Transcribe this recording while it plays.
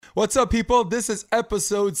What's up, people? This is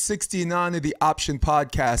episode 69 of the Option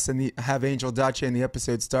Podcast, and I have Angel Dache, and the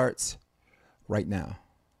episode starts right now.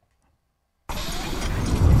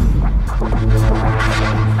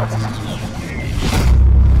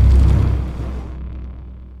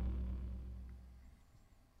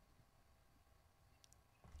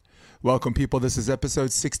 Welcome, people. This is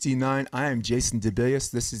episode 69. I am Jason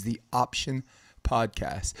DeBillius. This is the Option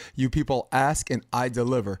Podcast. You people ask and I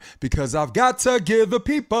deliver because I've got to give the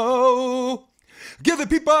people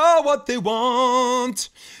what they want.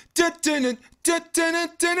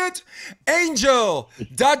 Angel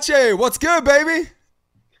Dache, what's good, baby?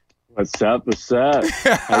 What's up? What's up?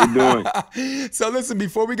 How you doing? So listen,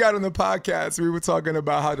 before we got on the podcast, we were talking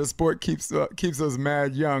about how the sport keeps us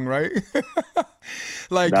mad young, right?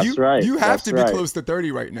 Like That's right. You have That's to be right. close to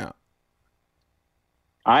 30 right now.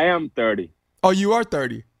 I am 30. Oh, you are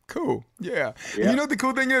 30. Cool. Yeah. Yeah. You know, the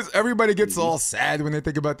cool thing is everybody gets all sad when they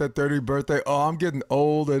think about that 30th birthday. Oh, I'm getting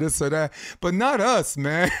old or this or that. But not us,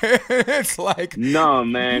 man. It's like... No,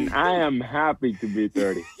 man. I am happy to be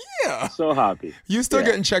 30. Yeah. So happy. You still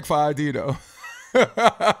getting checked for ID, though.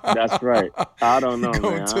 That's right. I don't know,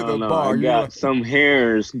 Going man. to I the don't know. bar, I you got like- some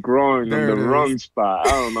hairs growing There in the it wrong is. spot.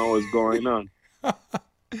 I don't know what's going on.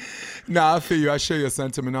 Nah, I feel you. I share your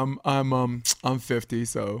sentiment. I'm 50,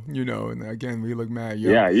 so you know. And again, we look mad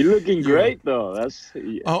young. Yeah, you're looking great, though. That's...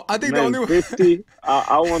 Oh, I think man, the only 50.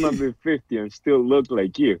 I want to be 50 and still look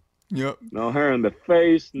like you. Yep. No hair in the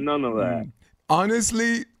face, none of that.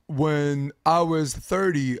 Honestly, when I was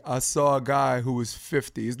 30, I saw a guy who was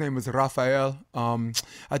 50. His name was Rafael.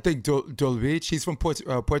 I think Dolvich. He's from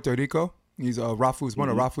Puerto Rico. He's Rafu's one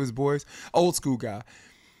of Rafu's boys. Old school guy.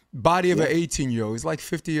 Body of an 18-year-old. He's like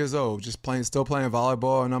 50 years old, just still playing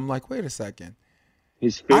volleyball. And I'm like, wait a second.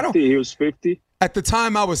 He's 50. He was 50. At the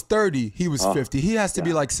time I was 30, he was 50. He has to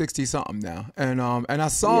be like 60 something now. And I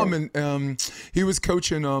saw him, and he was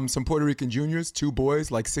coaching some Puerto Rican juniors, two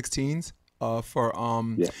boys, like 16s, for I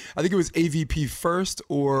think it was AVP first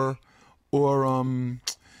or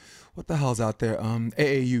what the hell's out there?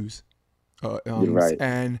 AAUs. Right.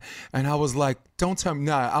 And I was like, don't tell me.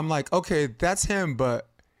 Nah, I'm like, okay, that's him, but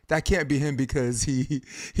that can't be him because he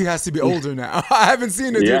has to be older now. I haven't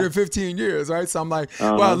seen the dude in 15 years, right? So I'm like,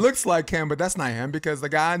 well, it looks like him, but that's not him because the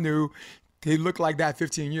guy I knew, he looked like that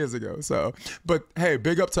 15 years ago. So, but hey,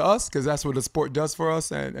 big up to us because that's what the sport does for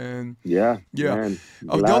us. And Yeah. Man.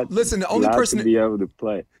 The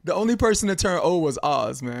only person that turned old was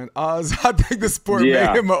Oz, man. Oz, I think the sport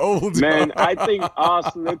made him an old man. I think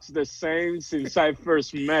Oz looks the same since I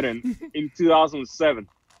first met him in 2007.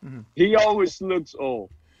 He always looks old.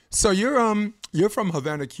 So you're from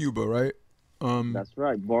Havana, Cuba, right? That's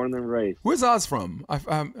right, born and raised. Where's Oz from? He's from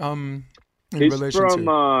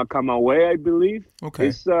Camagüey, I believe. Okay.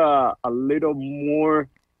 It's a little more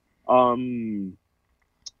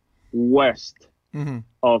west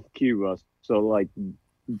of Cuba. So like,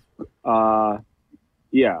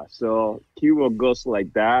 so Cuba goes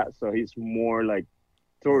like that. So he's more like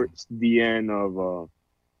towards the end of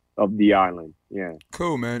the island. Yeah.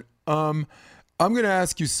 Cool, man. I'm gonna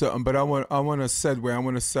ask you something, but I want to segue. I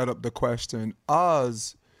want to set up the question.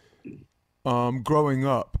 Oz, growing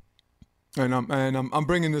up, and I'm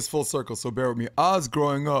bringing this full circle, so bear with me. Oz,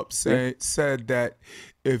 growing up, said that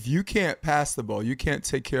if you can't pass the ball, you can't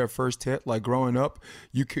take care of first hit. Like growing up,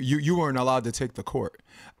 you weren't allowed to take the court.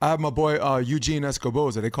 I have my boy Eugene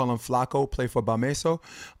Escoboza. They call him Flaco. Play for Bameso.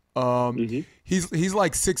 He's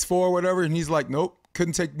like 6'4" or whatever, and he's like, nope.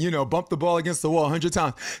 Couldn't bump the ball against the wall 100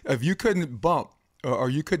 times. If you couldn't bump or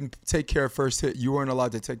you couldn't take care of first hit, you weren't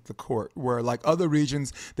allowed to take the court. Where like other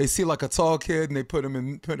regions, they see like a tall kid and they put him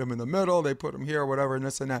in the middle, they put him here or whatever, and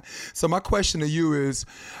this and that. So my question to you is,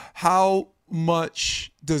 how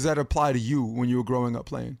much does that apply to you when you were growing up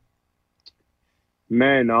playing?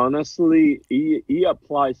 Man, honestly, he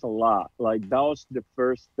applies a lot. Like that was the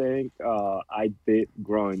first thing I did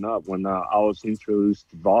growing up when I was introduced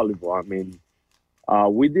to volleyball. I mean,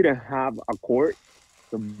 we didn't have a court,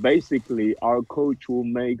 so basically our coach will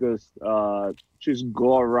make us just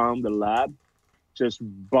go around the lab, just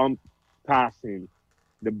bump passing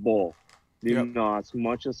the ball, you know, as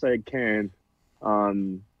much as I can.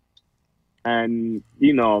 And,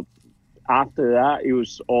 you know, after that, it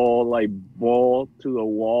was all like ball to the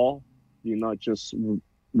wall, you know, just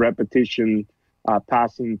repetition,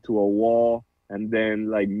 passing to a wall, and then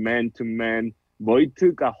like man to man. But it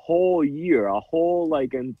took a whole year, a whole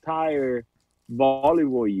like entire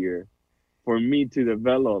volleyball year for me to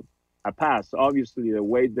develop a pass. Obviously, the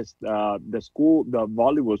way the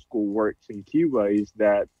volleyball school works in Cuba is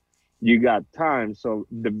that you got time. So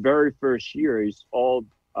the very first year is all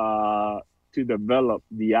to develop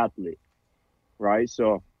the athlete, right?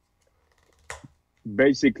 So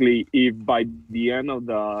basically, if by the end of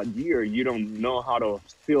the year you don't know how to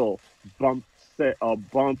still bump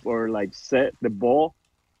or like set the ball,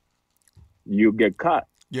 you get cut,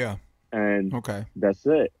 Yeah. and Okay. that's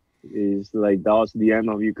it. It's like that was the end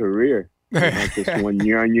of your career. Just 1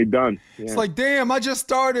 year and you're done. Yeah. It's like, damn, I just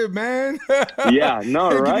started, man. Yeah, no,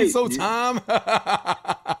 Give me right? some time.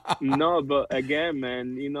 No, but again,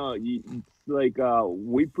 man, like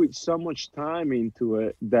we put so much time into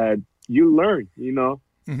it that you learn. Mhm.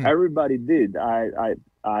 Everybody did.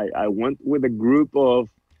 I went with a group of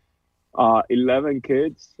 11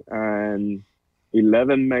 kids, and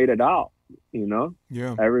 11 made it out.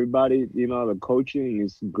 Yeah. Everybody, the coaching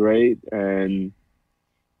is great, and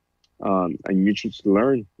you just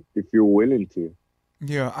learn if you're willing to.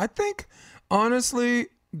 Yeah, I think honestly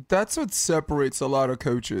that's what separates a lot of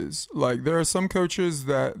coaches. Like there are some coaches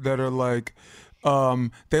that are like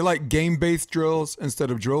they like game-based drills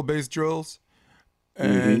instead of drill-based drills.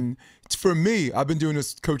 And for me, I've been doing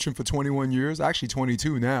this coaching for 21 years, actually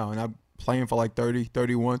 22 now, and I'm playing for like 30,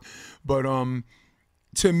 31. But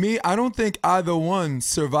to me, I don't think either one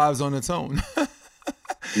survives on its own.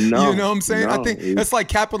 No, you know what I'm saying? I no, think that's like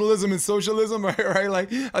capitalism and socialism, right?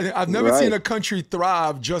 Like I've never seen a country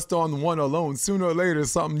thrive just on one alone. Sooner or later,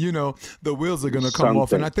 something, the wheels are going to come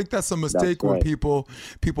off. And I think that's a mistake when people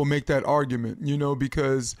make that argument,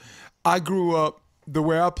 because I grew up the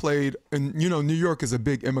way I played, and New York is a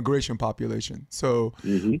big immigration population. So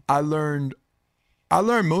I learned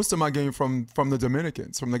most of my game from the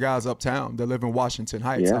Dominicans, from the guys uptown that live in Washington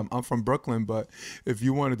Heights. Yeah. I'm from Brooklyn, but if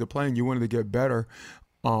you wanted to play and you wanted to get better,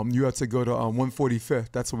 you had to go to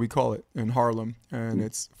 145th. That's what we call it in Harlem, and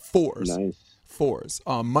it's fours. Nice. Fours.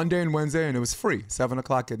 Monday and Wednesday, and it was free,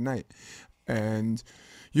 7:00 at night. And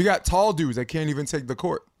you got tall dudes that can't even take the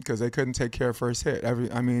court because they couldn't take care of first hit.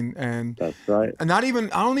 And that's right. And I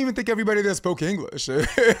don't even think everybody there spoke English,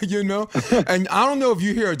 And I don't know if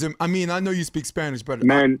you hear. I know you speak Spanish, but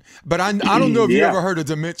man, I don't know if you ever heard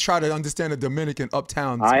try to understand a Dominican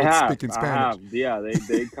uptown speaking Spanish. I have. Yeah,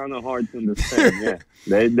 they kind of hard to understand.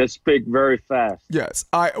 Yeah, they speak very fast. Yes.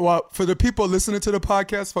 Well, for the people listening to the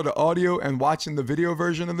podcast, for the audio and watching the video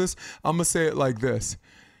version of this, I'm gonna say it like this.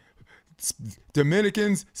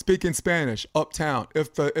 Dominicans speaking Spanish uptown.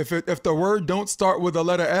 If the word don't start with the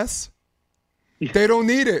letter S, they don't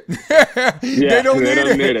need it. They don't need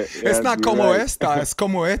it. It's not como esta, it's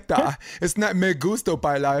como esta. It's not me gusto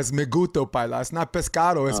bailar, it's me gusto bailar. It's not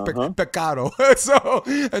pescado, it's pecado. So,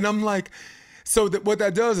 and I'm like, what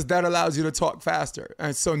that does is that allows you to talk faster.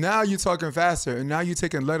 And so now you're talking faster, and now you're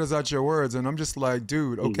taking letters out your words, and I'm just like,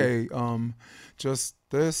 dude, okay, just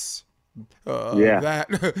this. That.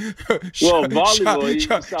 Well, volleyball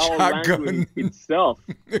is our language itself.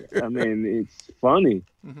 I mean, it's funny.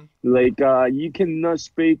 Like you cannot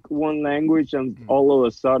speak one language and all of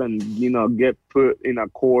a sudden, get put in a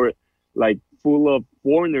court like full of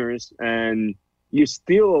foreigners, and you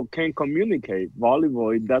still can communicate.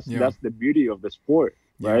 Volleyball, that's the beauty of the sport,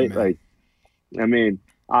 right? Yeah, like, I mean.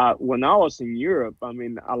 When I was in Europe,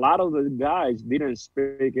 a lot of the guys didn't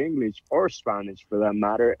speak English or Spanish for that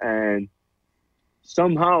matter. And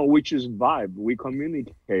somehow we just vibe. We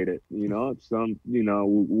communicated, we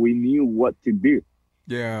knew what to do.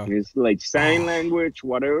 Yeah. It's like sign language,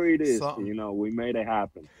 whatever it is, we made it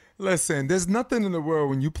happen. Listen, there's nothing in the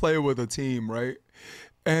world when you play with a team, right?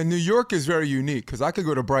 And New York is very unique because I could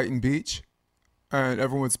go to Brighton Beach and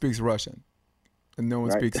everyone speaks Russian. And no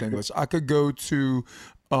one speaks English. I could go to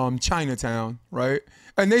Chinatown, right?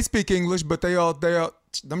 And they speak English, but they all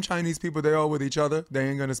them Chinese people, they all with each other. They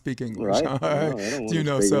ain't gonna speak English, right?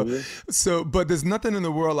 No, so but there's nothing in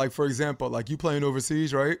the world like, for example, like you playing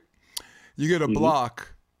overseas, right? You get a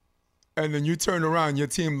block, and then you turn around, your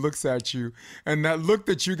team looks at you, and that look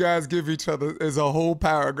that you guys give each other is a whole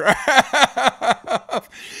paragraph.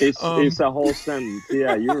 It's a whole sentence.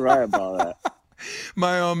 Yeah, you're right about that.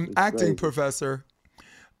 My acting professor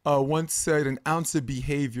once said an ounce of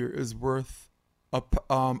behavior is worth a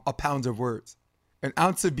pound of words. An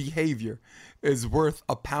ounce of behavior is worth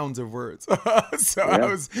a pound of words.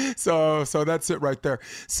 So that's it right there.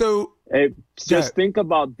 So just think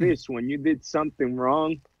about this: when you did something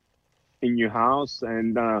wrong in your house,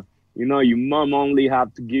 and your mom only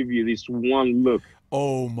have to give you this one look.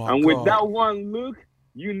 Oh my God! And with that one look,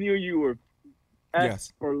 you knew you were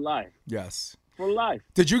for life. Yes. For life.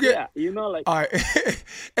 Did you get? Yeah, like. All right,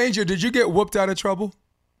 Angel. Did you get whooped out of trouble?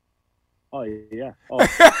 Oh yeah. Oh,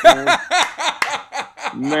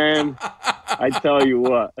 man, I tell you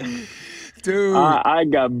what, dude. I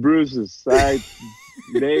got bruises.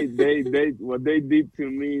 they what they did to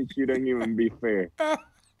me shouldn't even be fair.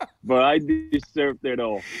 But I deserved it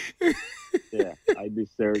all. Yeah, I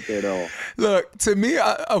deserved it all. Look, to me,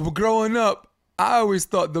 growing up, I always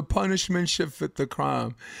thought the punishment should fit the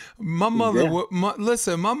crime. My mother, Yeah,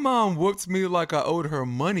 listen, my mom whooped me like I owed her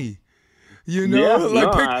money. You know, yeah,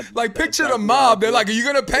 no, like picture the that's what I mob. They're feel. like, "Are you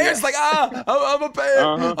gonna pay?" Yeah, It's like, I'm gonna pay it.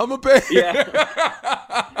 uh-huh. I'm gonna pay Yeah, it.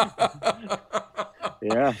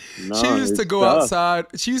 yeah, She no, used to it's go tough. outside.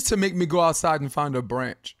 She used to make me go outside and find a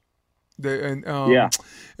branch. And Yeah.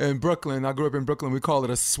 in Brooklyn, I grew up in Brooklyn. We call it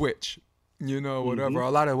a switch. You know, Mm-hmm. whatever. A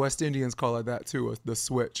lot of West Indians call it that too, the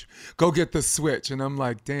switch. Go get the switch. And I'm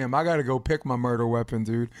like, damn, I got to go pick my murder weapon,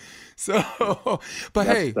 dude. So, but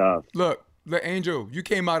That's hey, tough. look, the Angel, you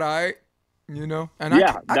came out all right, you know? And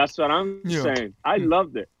Yeah, that's what I'm you know, saying. I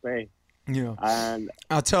loved it, hey, you know, and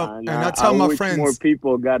I I tell my wish more friends,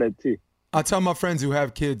 people got it too. I tell my friends who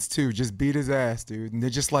have kids too, just beat his ass, dude. And they're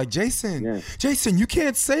just like, Yeah, Jason, you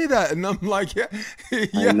can't say that. And I'm like, yeah, I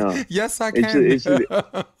yeah, know. yes, I It's can.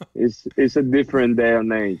 it's a different day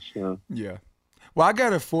and age. Yeah. Well, I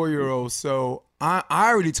got a 4-year-old, so I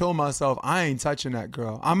already told myself I ain't touching that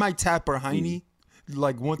girl. I might tap her Mm. hiney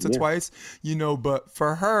like once or Yeah, twice, you know, but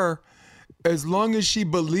for her, as long as she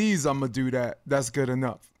believes I'm gonna do that, that's good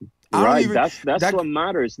enough. I don't right. even That's that what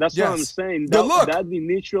matters. That's what I'm yes. saying. The look. That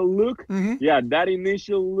initial look, Mm-hmm. yeah, that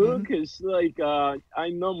initial Mm-hmm. look is like I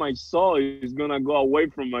know my soul is gonna go away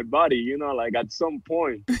from my body. Like at some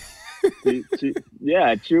point.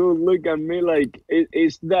 Yeah, she would look at me like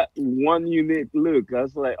it's that one unique look. I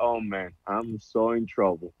was like, oh man, I'm so in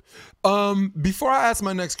trouble. Before I ask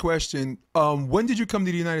my next question, when did you come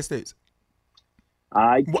to the United States?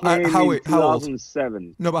 I came How in wait, how old?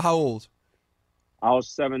 2007. No, but how old? I was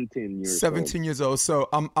 17 years old. 17 years old. So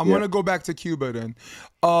I'm Yeah. gonna go back to Cuba then.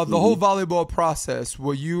 The Hmm. whole volleyball process.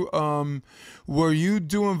 Were you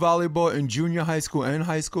doing volleyball in junior high school and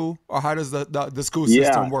high school, or how does the school Yeah.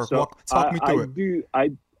 system work? So Talk me I through it. do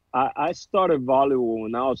I started volleyball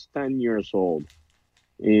when I was 10 years old.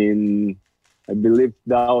 In I believe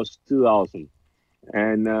that was 2000.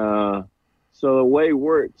 And so the way it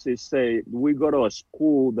works is say we go to a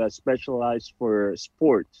school that specializes for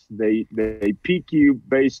sports. They pick you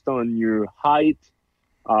based on your height,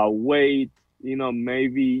 weight.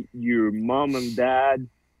 Maybe your mom and dad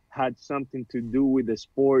had something to do with the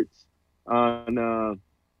sports,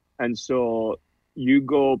 and so you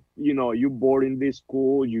go. You board in this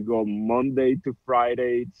school. You go Monday to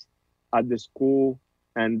Fridays at the school,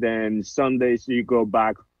 and then Sundays you go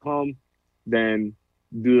back home. Then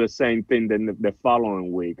do the same thing then the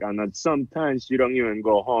following week, and sometimes you don't even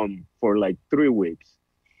go home for like 3 weeks.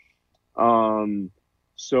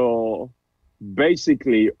 So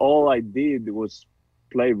basically all I did was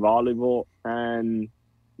play volleyball and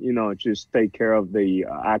just take care of the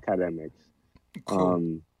academics.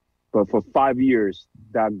 Cool. But for 5 years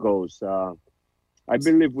that goes. I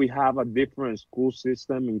believe we have a different school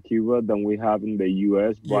system in Cuba than we have in the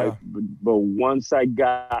U.S. Yeah. But once I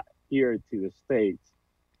got here to the States,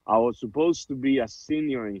 I was supposed to be a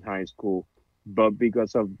senior in high school, but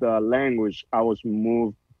because of the language, I was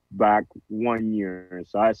moved back 1 year.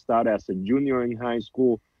 So I started as a junior in high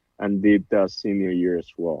school and did the senior year as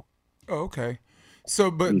well. Oh, okay.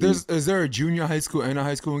 So, but Hmm. is there a junior high school and a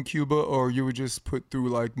high school in Cuba, or you were just put through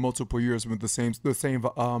like multiple years with the same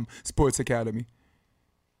sports academy?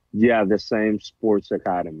 Yeah, the same sports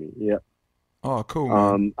academy. Yeah. Oh, cool,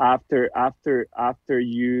 man. After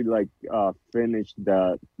you like finish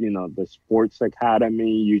the sports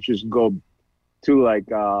academy, you just go to like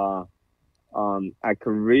a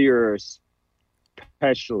career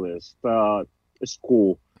specialist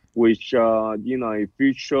school, which if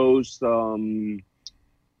you chose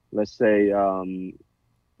let's say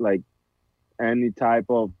like any type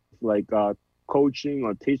of like coaching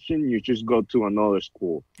or teaching, you just go to another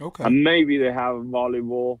school, Okay. and maybe they have a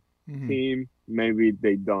volleyball Hmm. team, maybe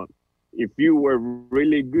they don't. If you were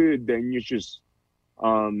really good, then you just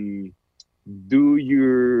um, do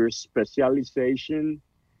your specialization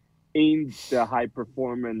in the high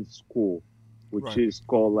performance school, which Right. is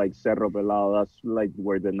called like Cerro Pelado. That's like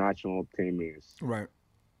where the national team is. Right.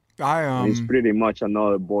 I And it's pretty much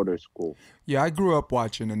another border school. Yeah, I grew up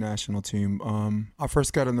watching the national team. I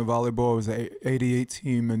first got into volleyball. It was the '88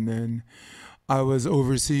 team, and then I was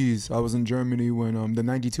overseas. I was in Germany when the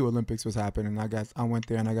 '92 Olympics was happening. I went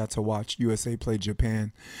there and I got to watch USA play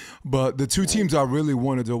Japan. But the two teams I really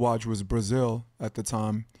wanted to watch was Brazil at the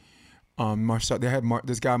time. They had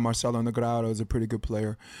this guy Marcelo Negrado was a pretty good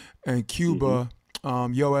player, and Hmm. Cuba,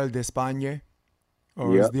 Joel de España,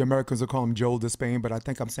 or as Yep. the Americans will call him Joel de Spain, but I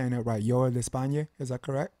think I'm saying it right. Joel de España, is that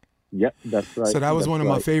correct? Yeah, that's right. So that was That's one of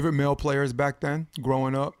my right. favorite male players back then,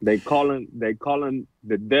 growing up. They call him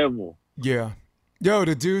the devil. Yeah. Yo,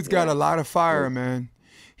 the dude's got Yeah. a lot of fire, Yes. man.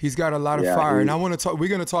 He's got a lot of Yeah. fire, and I want to talk. We're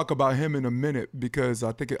gonna talk about him in a minute because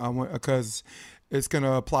I think I want because it's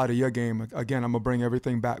gonna apply to your game again. I'm gonna bring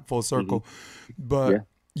everything back full Hmm. circle, but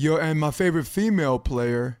Yeah. and my favorite female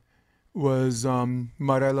player was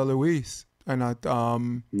Marela Luis, and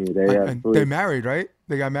Mireya and they Ruiz. married, right?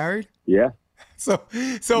 They got married. Yeah. So,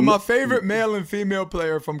 so N- my favorite male and female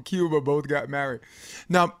player from Cuba both got married.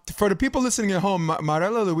 Now, for the people listening at home,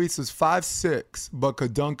 Marela Luis was 5'6", but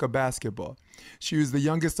could dunk a basketball. She was the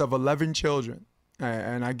youngest of 11 children.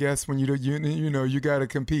 And I guess when you gotta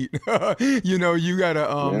compete. You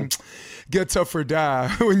gotta Yeah. get tough or die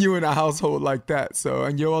when you're in a household like that. So,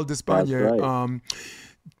 and Yoel That's Despaigne, right.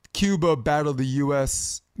 Cuba battled the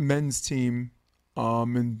U.S. men's team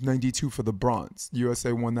in '92 for the bronze.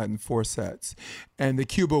 USA won that in 4 sets. And the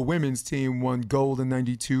Cuba women's team won gold in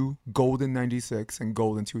 '92, gold in '96, and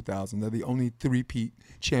gold in 2000. They're the only three-peat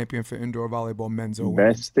champion for indoor volleyball, men's or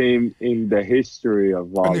women's, Best team in the history of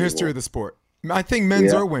in the history of volleyball. the sport. I think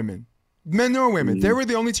men's Yeah. or women. Men or women. They Hmm. were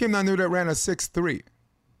the only team I knew that ran a 6'3".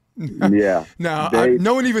 Yeah. Now, They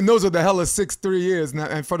no one even knows what the hell a 6'3" is. Now,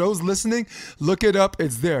 and for those listening, look it up.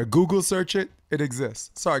 It's there. Google search it. It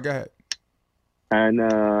exists. Sorry, go ahead. and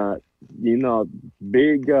you know,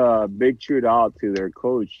 big shout out to their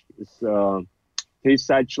coach. He's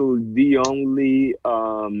actually the only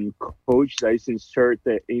coach that is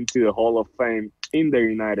inserted into the Hall of Fame in the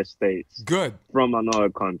United States Good. from another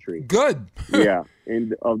country. Good. Yeah,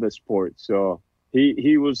 of the sport. So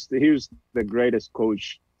he was the greatest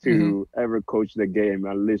coach to ever coach the game,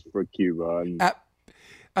 at least for Cuba. And Uh,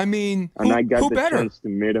 I mean, and I got who the better? chance to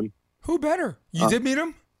meet him. Who better? You Uh, did meet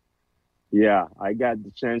him? yeah, I got the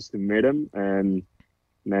chance to meet him, and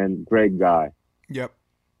man, great guy. Yep.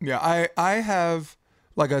 Yeah, I have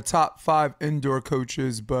like a top 5 indoor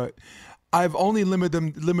coaches, but I've only limited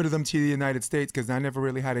them to the United States because I never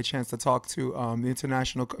really had a chance to talk to the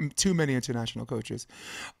international too many international coaches.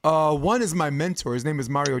 One is my mentor. His name is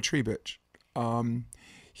Mario Trebic.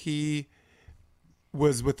 He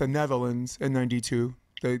was with the Netherlands in '92.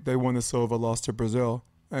 They won the silver, lost to Brazil,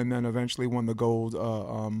 and then eventually won the gold.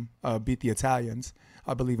 Beat the Italians,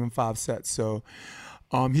 I believe, in 5 sets. So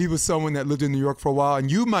he was someone that lived in New York for a while, and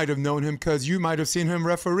you might have known him because you might have seen him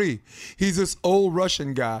referee. He's this old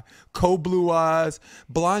Russian guy, cold blue eyes,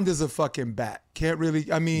 blind as a fucking bat. Can't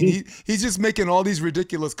really, I mean, he's just making all these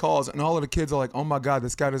ridiculous calls, and all of the kids are like, oh my God,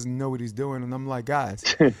 this guy doesn't know what he's doing. And I'm like, guys,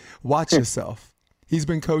 watch yourself. He's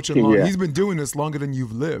been coaching long. Yeah, He's been doing this longer than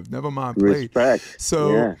you've lived. Never mind played. respect.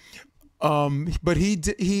 So, Yeah, but he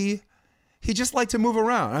just liked to move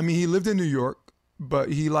around. I mean, he lived in New York, but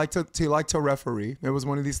he liked to referee. It was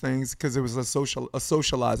one of these things because it was a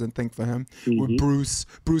socializing thing for him. With hmm Bruce.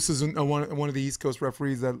 Bruce is one of the East Coast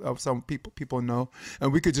referees that some people know,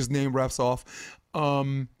 and we could just name refs off.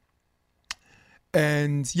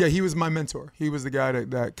 And yeah, he was my mentor. He was the guy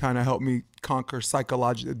that kind of helped me conquer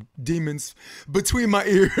psychological demons between my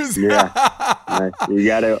ears. yeah. Nice.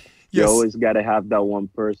 You Yes. always gotta have that one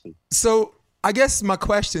person. So I guess my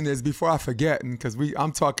question is, before I forget, and because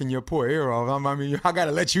I'm talking your poor ear off, I mean, I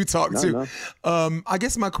gotta let you talk No, too. no. I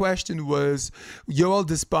guess my question was, Yoel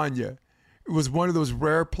Despaigne was one of those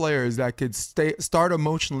rare players that could start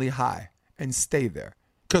emotionally high and stay there.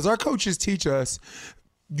 Because our coaches teach us,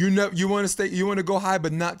 you want to go high,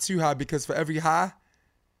 but not too high, because for every high,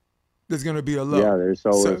 there's gonna be a low. Yeah, there's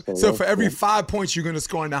always a So low. for every Yeah. 5 points you're gonna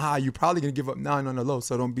score on the high, you're probably gonna give up 9 on the low.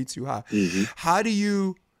 So don't be too high. Hmm. How do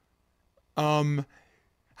you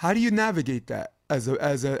how do you navigate that as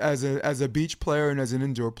a beach player and as an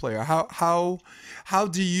indoor player? How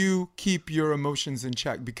do you keep your emotions in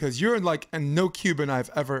check? Because you're like, and no Cuban I've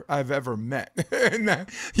ever met. And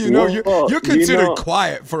Well, you're considered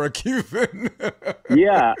quiet for a Cuban.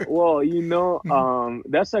 yeah. Well,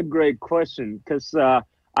 that's a great question because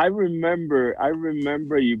I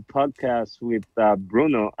remember you podcast with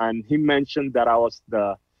Bruno, and he mentioned that I was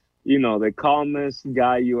the calmest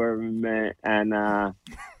guy you ever met, and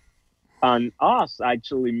us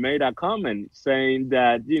actually made a comment saying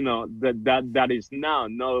that that is now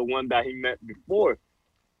not the one that he met before.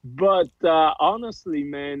 But honestly,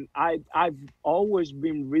 man, I've always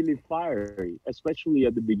been really fiery, especially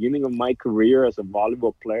at the beginning of my career as a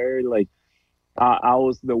volleyball player. Like I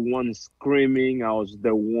was the one screaming, I was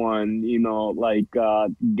the one,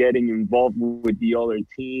 getting involved with the other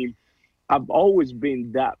team. I've always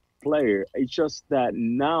been that player. It's just that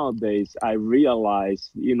nowadays I realize,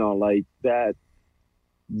 that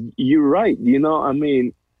you're right. I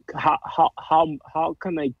mean, how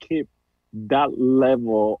can I keep that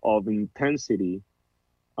level of intensity.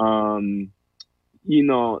 Um,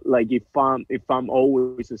 like if I'm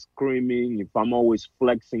always screaming, if I'm always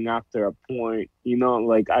flexing after a point,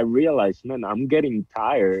 like I realize, man, I'm getting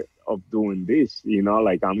tired of doing this,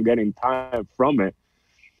 like I'm getting tired from it.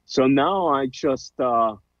 So now I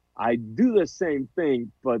do the same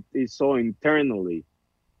thing, but it's all internally,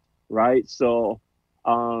 right? So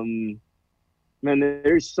um man,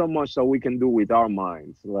 there's so much that we can do with our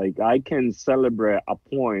minds. Like I can celebrate a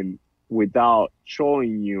point without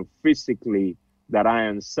showing you physically that I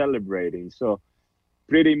am celebrating. So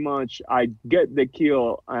pretty much I get the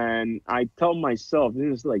kill and I tell myself,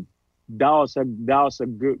 this is like, that was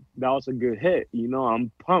a good hit.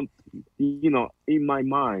 I'm pumped, in my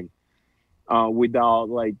mind, without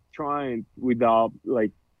like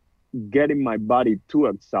getting my body too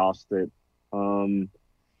exhausted. Um,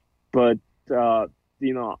 but I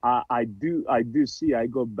do see. I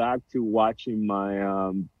go back to watching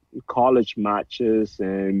my college matches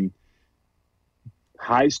and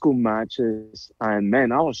high school matches, and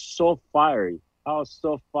man, I was so fiery. I was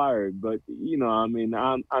so fired. But I mean,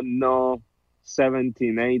 I'm no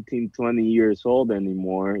 17, 18, 20 years old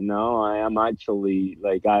anymore. Now I am actually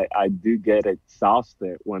like I do get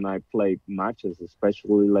exhausted when I play matches,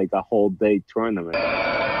 especially like a whole day tournament.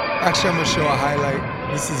 Actually, I'm gonna show a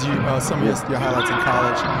highlight. This is you, some of your highlights in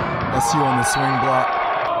college. That's you on the swing block.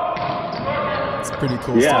 It's pretty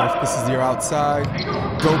cool Yeah. stuff. This is your outside.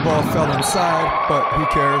 Go ball fell inside, but who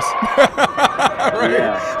cares? Right?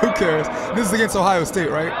 Yeah. Who cares? This is against Ohio State,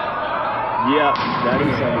 right? Yeah, that is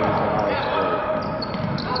against Ohio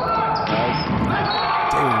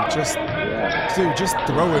State. Dude, just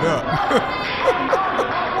throw it up.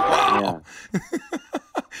 Wow.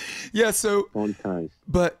 Yeah. So, Fun times.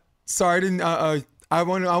 but sorry, I didn't. I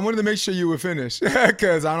wanted to make sure you were finished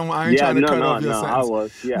because I ain't trying to cut off your No, sentence. I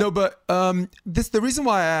was. Yeah. No, but the reason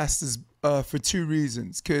why I asked is for two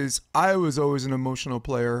reasons. Because I was always an emotional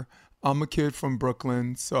player. I'm a kid from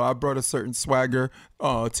Brooklyn, so I brought a certain swagger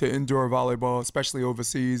to indoor volleyball, especially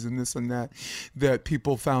overseas and this and that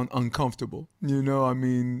people found uncomfortable. I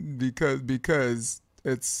mean, because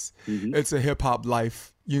it's it's a hip hop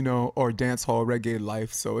life, or dance hall reggae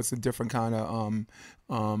life, so it's a different kind of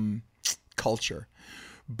culture.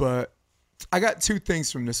 But I got two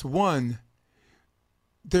things from this. One,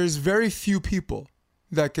 there's very few people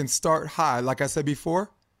that can start high, like I said before,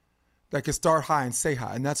 that can start high and stay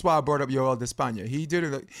high. And that's why I brought up Yoel de España. He did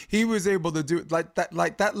it. He was able to do it like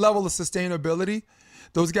that level of sustainability.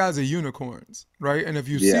 Those guys are unicorns, right? And if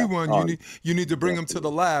you see one, you need to bring him to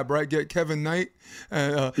the lab, right? Get Kevin Knight,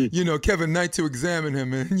 Kevin Knight to examine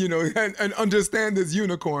him, and and understand this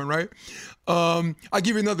unicorn, right? I'll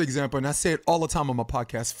give you another example, and I say it all the time on my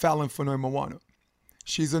podcast. Fallon Fonoy-Mowana.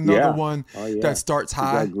 She's another one that starts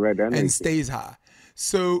high and stays high.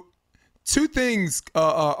 So two things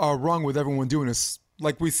are wrong with everyone doing this.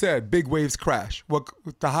 Like we said, big waves crash.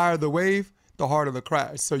 The higher the wave, the harder the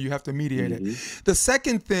crash. So you have to mediate it. The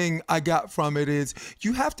second thing I got from it is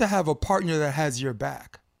you have to have a partner that has your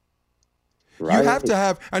back. Right. You have to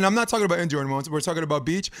have, and I'm not talking about indoor anymore. We're talking about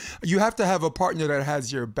beach. You have to have a partner that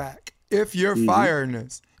has your back. If you're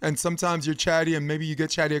fireness, and sometimes you're chatty, and maybe you get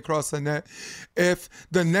chatty across the net, if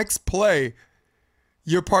the next play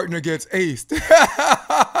your partner gets aced,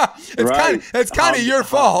 it's kind of your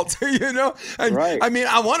fault, And I mean,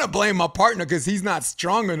 I want to blame my partner because he's not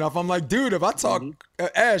strong enough. I'm like, dude, if I talk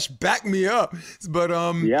Ash, back me up. But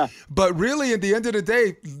really, at the end of the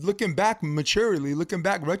day, looking back maturely, looking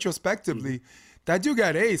back retrospectively, that dude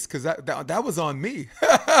got aced because that was on me.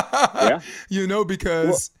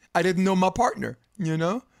 Because I didn't know my partner.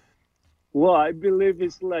 Well, I believe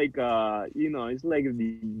it's like it's like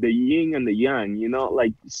the yin and the yang,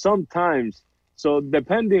 like sometimes. So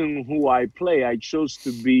depending on who I play, I chose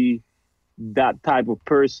to be that type of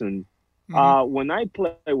person. When I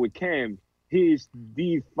play with Cam, he's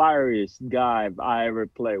the fieriest guy I ever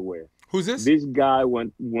played with. Who's this? This guy,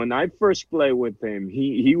 when I first played with him,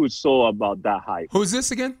 he was so about that hype. Who's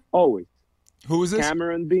this again? Always. Who is this?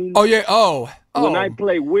 Cameron Dean. Oh yeah. Oh. When I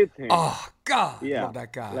play with him. Oh God. Yeah. Love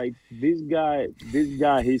that guy. Like this guy,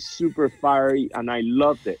 he's super fiery, and I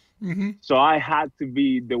loved it. So I had to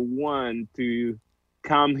be the one to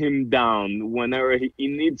calm him down whenever he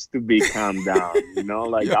needs to be calmed down.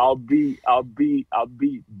 Like I'll be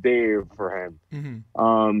there for him.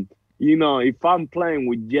 If I'm playing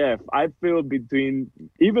with Jeff, I feel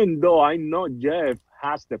even though I know Jeff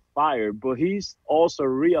has the fire, but he's also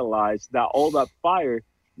realized that all that fire,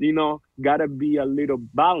 gotta be a little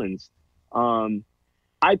balanced.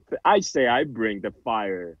 I say I bring the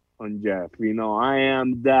fire on Jeff. I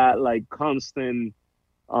am that like constant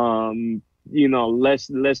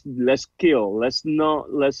let's kill. Let's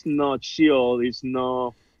not shield. It's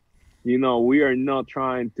no, we are not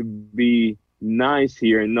trying to be nice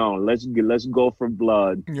here. No, let's go for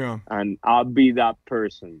blood, Yeah. and I'll be that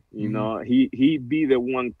person. Hmm. He be the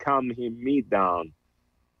one calming me down.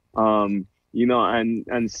 And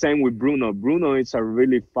same with Bruno. Bruno is a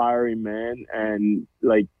really fiery man, and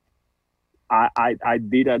like I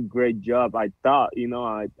did a great job. I thought,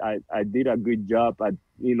 I did a good job at,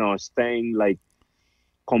 staying like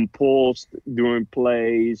composed during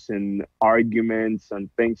plays and arguments and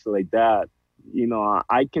things like that.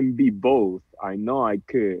 I can be both. I know I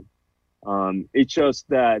could. It's just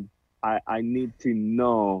that I need to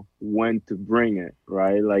know when to bring it,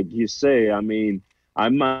 right? Like you say, I mean, I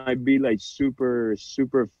might be like super,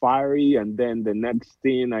 super fiery, and then the next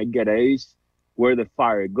thing I get ace, where the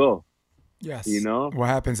fire go, you Yes. know? What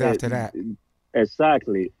happens It, after that?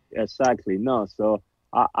 exactly, exactly. No, so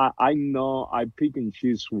I know I pick and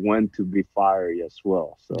choose when to be fiery as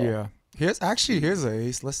well. So Yeah. Here's an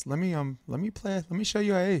ace. Let me show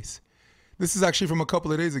you an ace. This is actually from a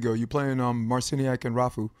couple of days ago. You playing Marciniak and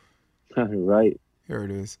Rafu. right. Here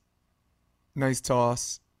it is. Nice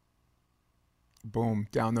toss. Boom,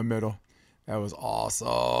 down the middle. That was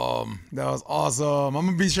awesome. That was awesome. I'm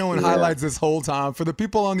gonna be showing Yeah. highlights this whole time. For the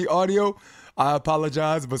people on the audio, I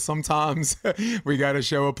apologize, but sometimes we gotta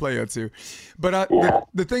show a play or two. But Yeah.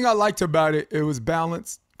 the thing I liked about it, it was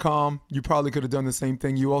balanced, calm. You probably could have done the same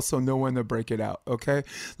thing. You also know when to break it out. Okay,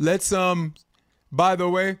 let's by the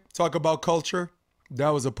way, talk about culture. That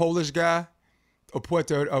was a Polish guy,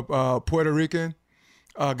 Puerto Rican,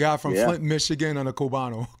 a guy from Yeah. Flint, Michigan, and a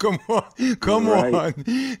Cubano. Come on, come Right. on.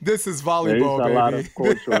 This is There is volleyball, a lot baby. of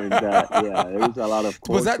culture in that. Yeah, there is a lot of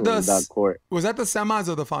was that culture the in that court. was that the semis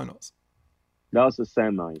or the finals? That was the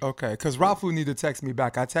semis. Okay, because Yeah. Rafu need to text me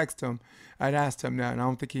back. I text him. I'd asked him that, and I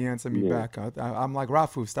don't think he answered me Yeah. back. I'm like,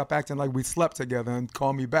 Rafu, stop acting like we slept together and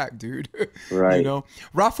call me back, dude. you Right. know,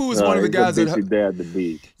 Rafu was one of the It's a guys that busy day at the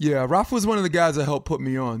beach. yeah, Rafa was one of the guys that helped put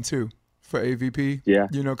me on too for AVP. Yeah.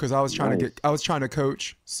 You know, because Nice. I was trying to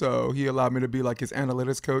coach, so he allowed me to be like his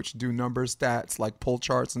analytics coach, do numbers, stats, like pull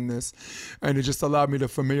charts and this, and it just allowed me to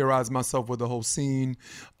familiarize myself with the whole scene.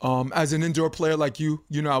 As an indoor player like you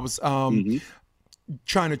know, I was Hmm.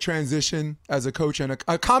 trying to transition as a coach, and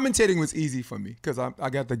commentating was easy for me because I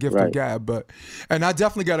got the gift of Right. gab. And I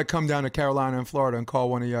definitely got to come down to Carolina and Florida and call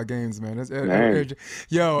one of y'all games, man. Man,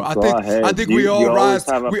 Yo, go I ahead. think You always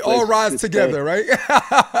have a we all place rise to stay. together, right?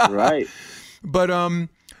 Right. But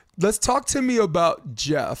let's talk to me about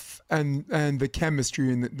Jeff and the chemistry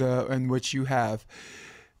in which you have.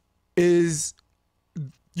 Is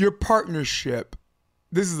your partnership,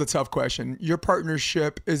 this is a tough question. Your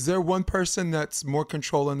partnership, is there one person that's more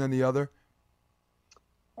controlling than the other?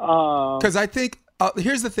 Uh, Because I think,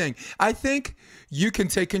 here's the thing. I think you can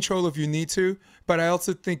take control if you need to, but I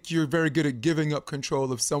also think you're very good at giving up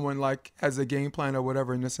control if someone like has a game plan or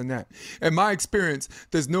whatever and this and that. In my experience,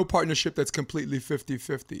 there's no partnership that's completely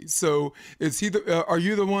 50-50. So are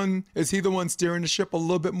you the one, is he the one steering the ship a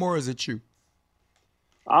little bit more, or is it you?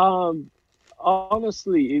 um,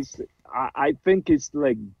 honestly, I think it's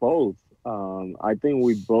like both. I think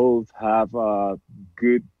we both have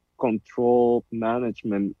good control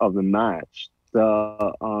management of the match.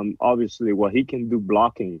 Obviously what he can do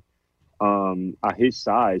blocking at his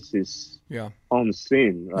size is Yeah.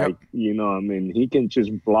 unseen. Yep. Like, I mean, he can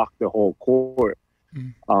just block the whole court.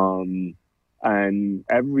 Mm. And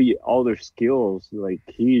every other skills, like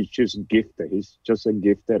he's just gifted. He's just a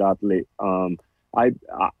gifted athlete. I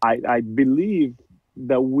I believe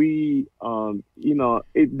that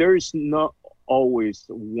there's not always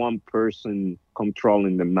one person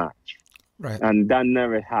controlling the match, Right. and that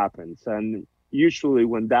never happens. And usually,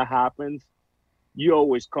 when that happens, you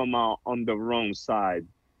always come out on the wrong side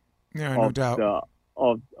Yeah, no of doubt.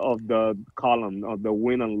 the column, of the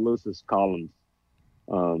win and loses columns.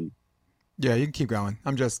 Um, Yeah, you can keep going.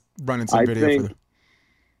 I'm just running some I video for the. think,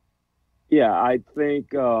 yeah, I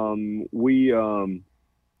think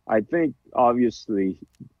I think obviously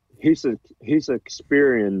his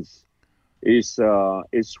experience is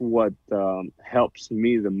what helps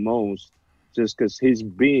me the most, just because he's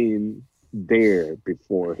been there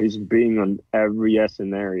before. He's been on every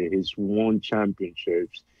scenario. He's won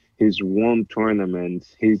championships. He's won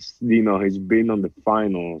tournaments. He's been on the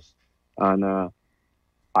finals, and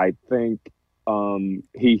I think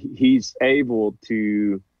he's able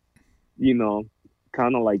to, you know,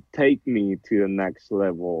 kind of like take me to the next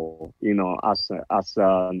level, as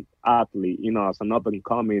an athlete, as an up and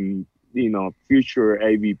coming, future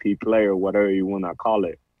AVP player, whatever you want to call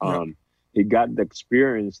it. Yep. He got the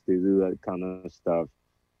experience to do that kind of stuff.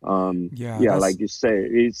 Yeah, like you say,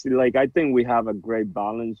 it's like I think we have a great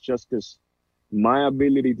balance just because my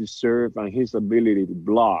ability to serve and his ability to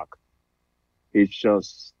block is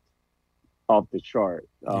just off the chart.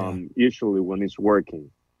 Usually when it's working.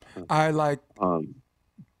 I like, Um,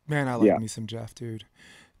 man, I like yeah. me some Jeff, dude.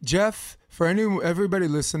 Jeff, for everybody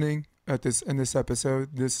listening at this episode,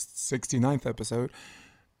 this 69th episode,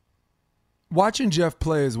 watching Jeff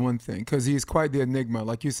play is one thing because he's quite the enigma.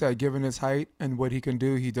 Like you said, given his height and what he can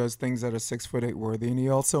do, he does things that are 6'8" worthy. And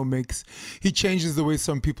he changes the way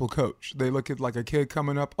some people coach. They look at like a kid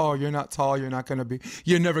coming up, oh, you're not tall, you're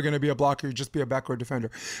never going to be a blocker, you just be a backward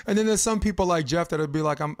defender. And then there's some people like Jeff that'll be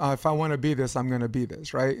like, if I want to be this, I'm going to be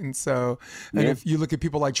this, right? And so, and if you look at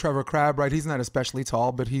people like Trevor Crabb, right, he's not especially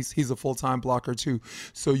tall, but he's a full-time blocker too.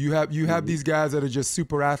 So you have these guys that are just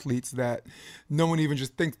super athletes that no one even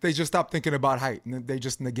just thinks, they just stop thinking about height and they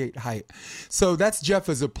just negate height. So that's Jeff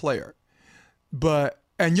as a player.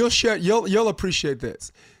 And you'll appreciate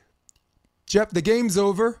this. Jeff, the game's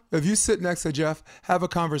over. If you sit next to Jeff, have a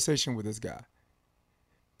conversation with this guy.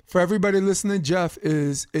 For everybody listening, Jeff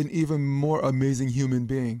is an even more amazing human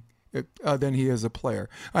being than he is a player.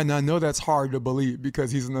 And I know that's hard to believe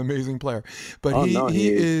because he's an amazing player. But he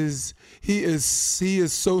is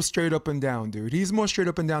so straight up and down, dude. He's more straight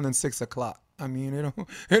up and down than 6 o'clock. I mean, it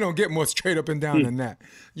don't get more straight up and down than that,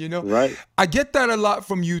 you know? Right. I get that a lot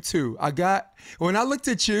from you too. When I looked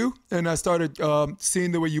at you and I started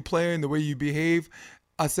seeing the way you play and the way you behave,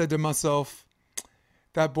 I said to myself,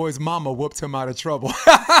 that boy's mama whooped him out of trouble.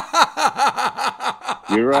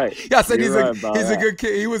 You're right. Yeah, I said he's a good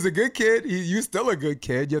kid. He was a good kid. You're still a good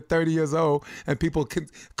kid. You're 30 years old, and people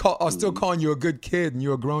are still calling you a good kid, and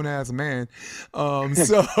you're a grown ass man.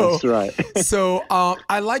 So that's right. So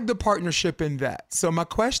I like the partnership in that. So my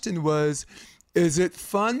question was, is it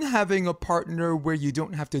fun having a partner where you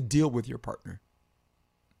don't have to deal with your partner?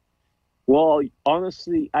 Well,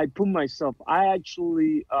 honestly, I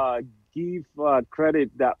actually give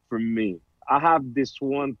credit that for me. I have this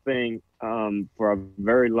one thing for a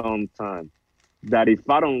very long time, that if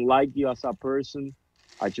I don't like you as a person,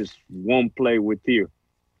 I just won't play with you.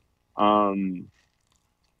 And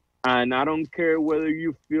I don't care whether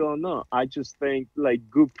you feel or not. I just think like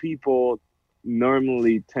good people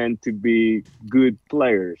normally tend to be good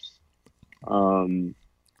players.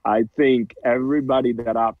 I think everybody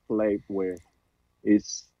that I've played with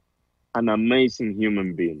is an amazing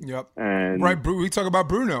human being. Yep. And right, we talk about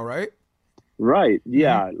Bruno, right? Right.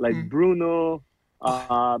 Yeah. Like Bruno,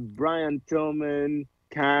 Brian Tillman,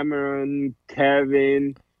 Cameron,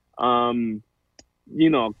 Kevin, countless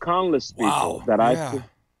people that I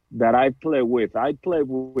play with. I play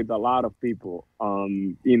with a lot of people,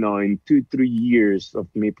 in 2-3 years of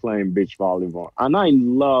me playing beach volleyball. And I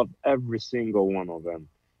love every single one of them.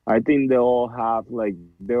 I think they're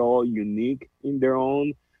all unique in their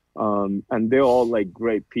own, and they're all like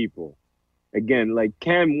great people. Again, like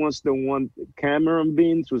Cameron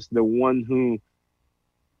Beans was the one who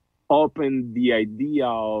opened the idea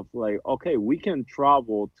of like, okay, we can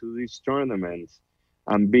travel to these tournaments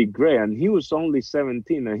and be great. And he was only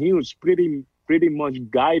 17, and he was pretty much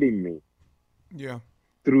guiding me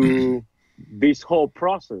through this whole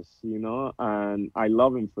process, and I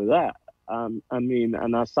love him for that. And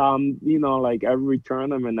I saw him, like every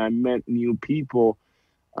tournament, I met new people,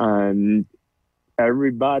 and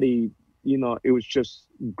everybody, it was just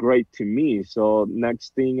great to me. So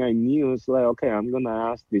next thing I knew, it's like, okay, I'm going to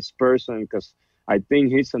ask this person because I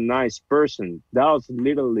think he's a nice person. That was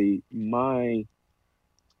literally my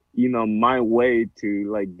way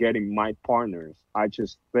to like getting my partners. I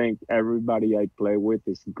just think everybody I play with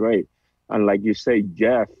is great. And like you say,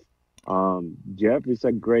 Jeff is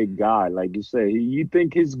a great guy. Like you say, you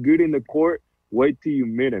think he's good in the court, wait till you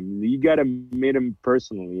meet him. You got to meet him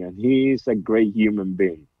personally, and he's a great human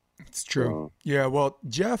being. It's true. Yeah, well,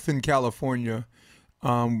 Jeff in California,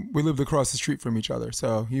 we lived across the street from each other.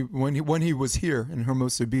 So when he was here in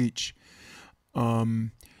Hermosa Beach,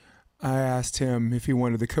 I asked him if he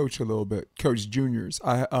wanted to coach a little bit, coach juniors.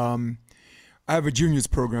 I have a juniors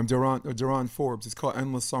program, Duran Forbes. It's called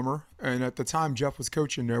Endless Summer. And at the time Jeff was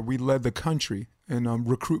coaching there, we led the country in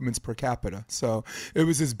recruitments per capita. So it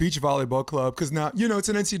was this beach volleyball club because now, it's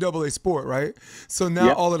an NCAA sport, right? So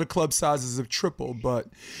now all of the club sizes have tripled. But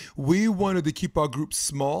we wanted to keep our group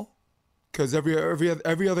small because every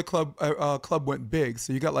other club went big.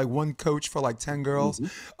 So you got like one coach for like 10 girls.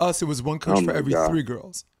 Us, it was one coach for every 3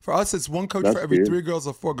 girls. For us, it's one coach for every 3 girls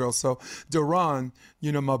or 4 girls. So Duran,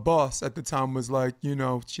 my boss at the time was like,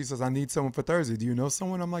 she says, I need someone for Thursday. Do you know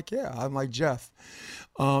someone? I'm like, yeah. I'm like, Jeff,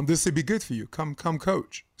 this would be good for you. Come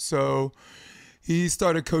coach. So he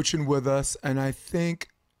started coaching with us. And I think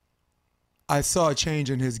I saw a change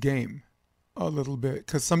in his game a little bit.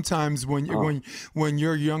 Because sometimes when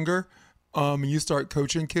you're younger, you start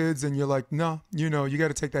coaching kids and you're like, no, you got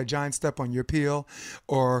to take that giant step on your peel,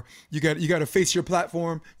 or you got to face your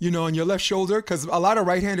platform, on your left shoulder. Because a lot of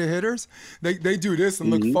right-handed hitters, they do this and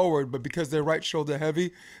look forward, but because they're right shoulder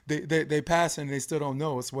heavy, they pass and they still don't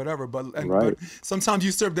know it's whatever. But sometimes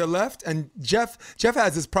you serve their left, and Jeff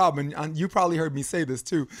has this problem, and you probably heard me say this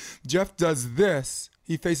too. Jeff does this.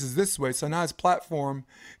 He faces this way, so now his platform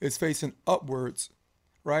is facing upwards.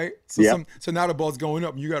 Right? So so now the ball's going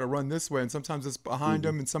up and you got to run this way. And sometimes it's behind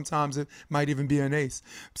him and sometimes it might even be an ace.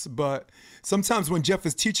 But sometimes when Jeff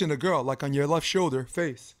is teaching a girl, like on your left shoulder,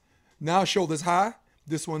 face, now shoulder's high,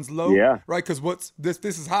 this one's low. Yeah. Right? Because this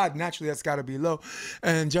is high, naturally that's got to be low.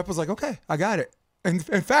 And Jeff was like, okay, I got it. And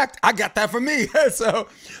in fact, I got that for me. So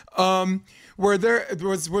was there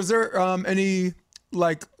any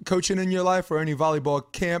like coaching in your life or any volleyball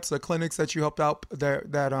camps or clinics that you helped out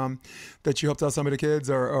that you helped out some of the kids,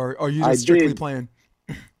 or are you just strictly playing?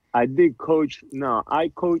 I did coach. No, I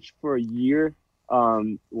coached for a year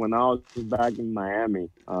when I was back in Miami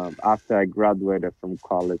after I graduated from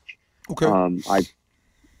college. Okay. I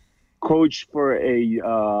coached for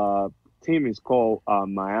a team. It's called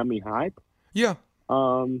Miami Hype. Yeah.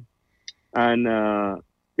 And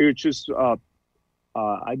it was just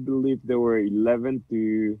I believe there were 13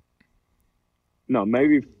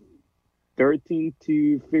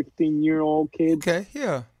 to 15-year-old kids. Okay,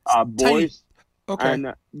 yeah. Boys. Okay.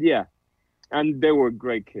 And and they were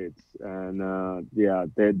great kids. And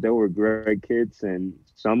they were great kids. And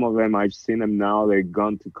some of them, I've seen them now. They've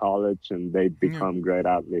gone to college and they become great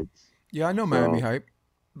athletes. Yeah, I know Miami Hype.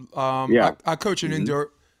 I coach an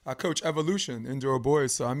indoor. I coach Evolution indoor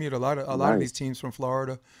boys. So I meet a lot of these teams from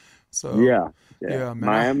Florida. So man,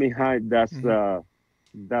 Miami High. That's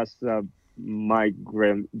my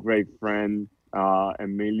great friend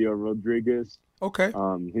Emilio Rodriguez. Okay.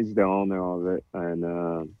 He's the owner of it,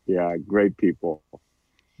 and great people.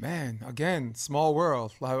 Man, again, small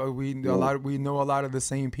world. We know a lot of the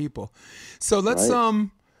same people. So let's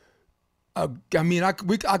I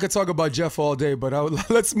could talk about Jeff all day, but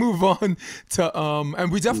let's move on to and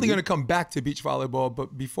we're definitely going to come back to beach volleyball.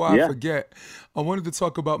 But before I forget, I wanted to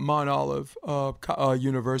talk about Mount Olive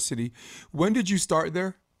University. When did you start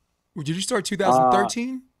there? Did you start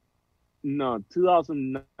 2013? No,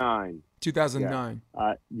 2009. 2009.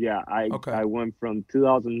 I went from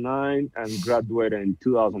 2009 and graduated in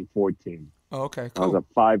 2014. Oh, okay, cool.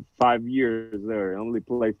 I was 5 years there. I only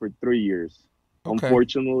played for 3 years. Okay.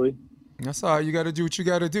 Unfortunately. That's all right. You got to do what you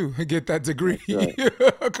got to do and get that degree. Right.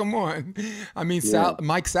 Come on. I mean,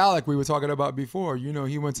 Mike Salek, we were talking about before.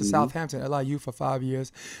 He went to Southampton, LIU for 5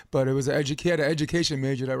 years, but it was he had an education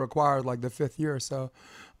major that required like the 5th year or so.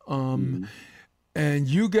 And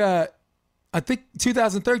you got, I think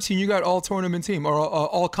 2013, you got all tournament team or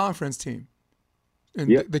all conference team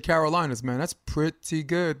in the Carolinas, man. That's pretty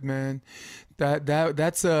good, man.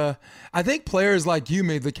 That's I think players like you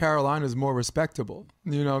made the Carolinas more respectable,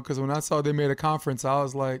 because when I saw they made a conference, I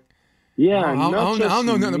was like, I don't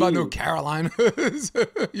know nothing about no Carolinas,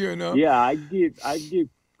 Yeah, I give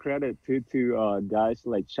credit to guys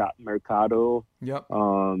like Chad Mercado. Yep.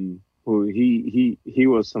 Who he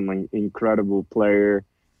was an incredible player.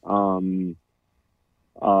 What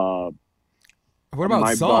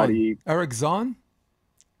about Zahn? Eric Zahn?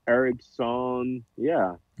 Eric Zahn,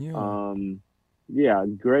 yeah.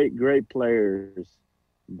 Great players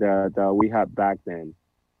that we had back then.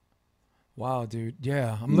 Wow, dude.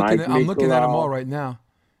 Yeah, I'm looking at them all right now.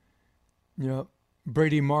 Yep.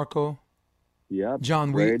 Brady Marco. Yeah.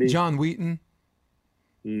 John Wheaton.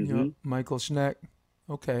 Yep. Michael Schneck.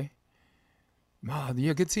 Okay. Wow,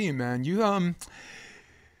 you're a good team, man. You're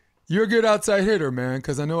a good outside hitter, man,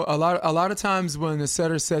 because I know a lot of times when the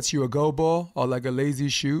setter sets you a go ball or like a lazy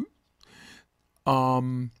shoot,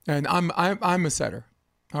 and I'm a setter.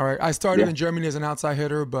 All right, I started in Germany as an outside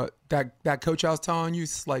hitter, but that coach I was telling you,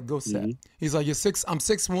 is like, go set. He's like, I'm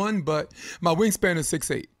 6'1", but my wingspan is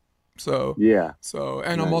 6'8". So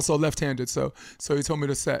I'm also left-handed, so he told me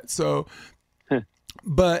to set. So,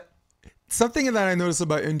 but something that I notice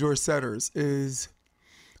about indoor setters is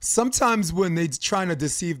sometimes when they're trying to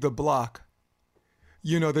deceive the block,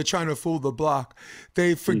 they're trying to fool the block,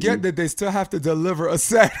 they forget that they still have to deliver a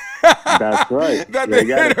set. That's right. That the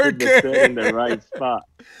hitter get in the right spot.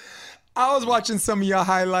 I was watching some of your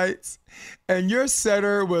highlights, and your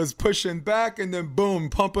setter was pushing back and then boom,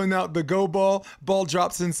 pumping out the go ball. Ball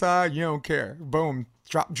drops inside. You don't care. Boom.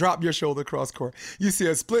 Drop your shoulder cross court. You see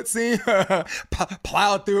a split seam,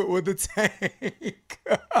 plow through it with the tank.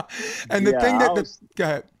 And the thing go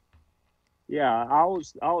ahead. Yeah, I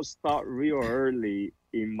was start real early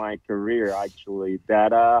in my career actually.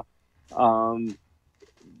 That a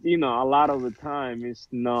lot of the time it's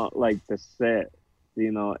not like the set.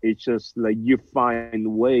 It's just like you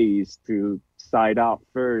find ways to side out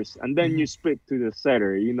first, and then you Hmm. spit to the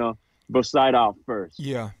setter. But side out first.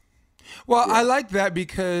 Yeah. Well, I Yeah, like that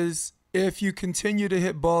because if you continue to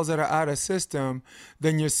hit balls that are out of system,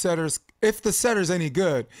 then your setters, if the setter's any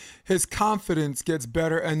good, his confidence gets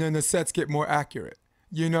better and then the sets get more accurate.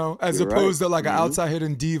 As you're right. opposed to like an Hmm. outside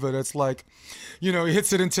hitting diva that's like, he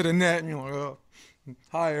hits it into the net and you're like, oh,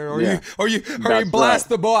 higher, or you Yeah, or you or you that's right. blast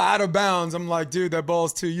the ball out of bounds. I'm like, dude, that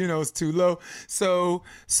ball's too, it's too low. So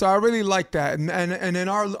I really like that. And in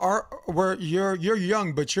our where you're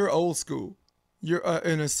young, but you're old school. You're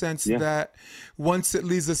in a sense Yeah, that once it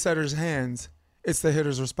leaves the setter's hands, it's the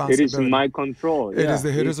hitter's it is in responsibility. my control. It is Yeah,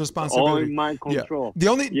 the hitter's it's all responsibility. in my Yeah. control. The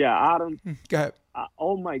only Yeah, I don't. go ahead.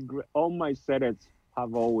 All my setters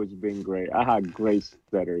have always been great. I had great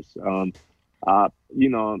setters.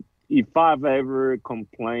 If I've ever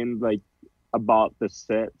complained like about the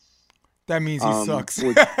sets, That means he sucks.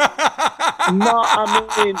 which no,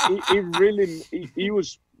 I mean it really it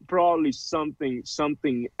was probably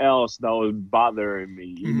something else that was bothering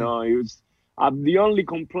me. Hmm. It was the only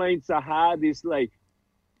complaints I had is like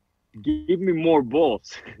give me more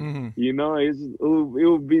balls. Hmm. It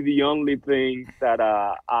will be the only thing that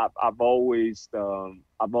I've always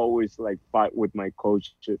like fight with my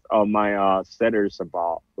coaches or my setters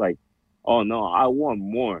about like, oh no, I want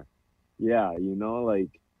more. Yeah, like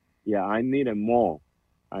yeah, I need it more.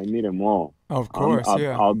 I need it more. Of course,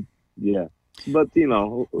 yeah. I'll yeah, but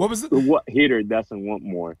What was the what hitter doesn't want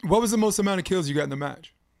more? what was the most amount of kills you got in the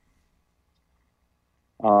match?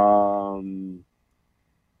 Um,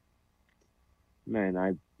 Man,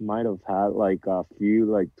 I might have had like a few,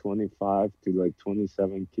 like 25 to like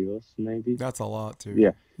 27 kills, maybe. That's a lot too.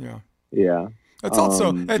 Yeah, Yeah. yeah. It's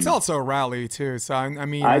also a rally too. So I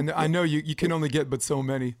mean I I know you can only get but so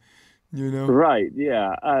many. You know. Right,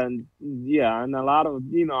 and a lot of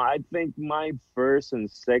I think my first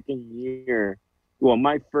and second year, well,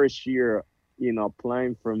 my first year,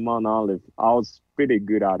 playing for Mount Olive, I was pretty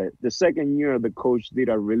good at it. The second year, the coach did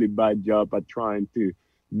a really bad job at trying to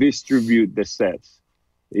distribute the sets.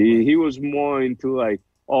 He, Right. he was more into like,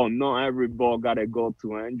 oh, no, every ball gotta go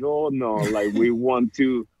to Angel. No, like we want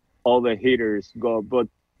to all the hitters go. But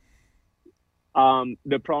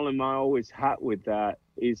the problem I always had with that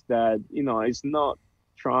is that it's not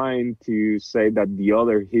trying to say that the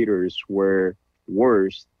other hitters were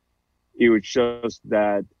worse. It was just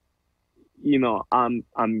that I'm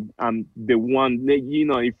the one that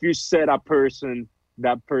if you set a person,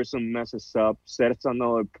 that person messes up, sets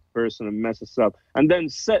another person and messes up, and then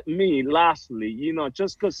set me lastly,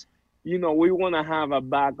 just because we want to have a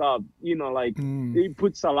backup, like Mm, it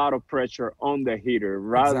puts a lot of pressure on the hitter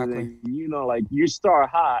rather exactly. than like you start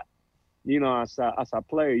hot, as a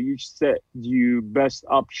player, you set your best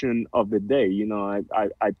option of the day.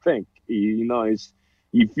 I think it's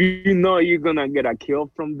if you know you're gonna get a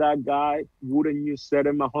kill from that guy, wouldn't you set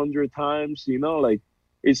him 100 times? Like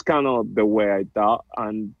it's kind of the way I thought,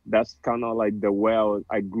 and that's kind of like the way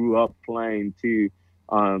I grew up playing too.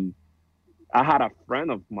 Um, I had a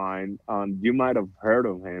friend of mine. You might have heard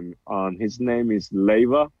of him. His name is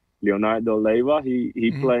Leonardo Leva.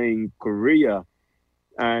 He Hmm. played in Korea,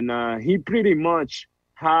 and he pretty much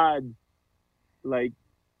had like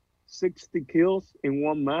 60 kills in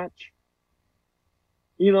one match.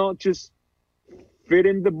 Just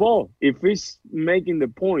fitting the ball. If he's making the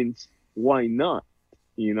points, why not?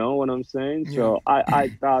 You know what I'm saying? Yeah. So I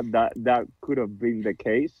thought that could have been the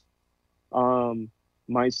case.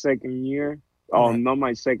 My second year, oh, Right. not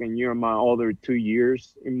my second year, my other 2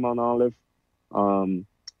 years in Mount Olive. Um,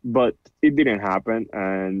 but it didn't happen,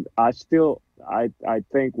 and I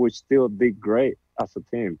think we still did great as a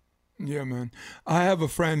team. Yeah, man. I have a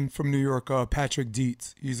friend from New York, Patrick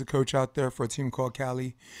Dietz. He's a coach out there for a team called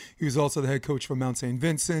Cali. He was also the head coach for Mount St.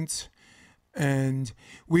 Vincent. And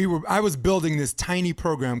I was building this tiny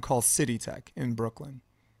program called City Tech in Brooklyn.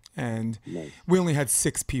 And Nice. we only had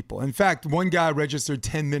 6 people. In fact, one guy registered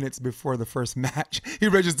 10 minutes before the first match. He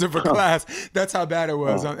registered for class. That's how bad it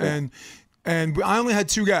was. Oh, yeah. And I only had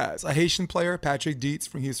 2 guys: a Haitian player, Patrick Dietz,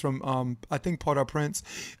 he's from I think Port-au-Prince,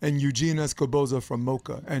 and Eugene Escoboza from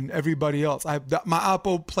Mocha, and everybody else. My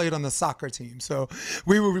Appo played on the soccer team, so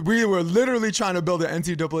we were literally trying to build an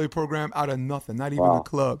NCAA program out of nothing, not even a Wow.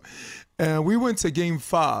 club. And we went to Game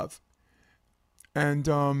 5,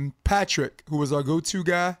 and Patrick, who was our go-to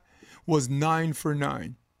guy, was 9 for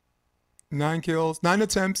 9, 9 kills, 9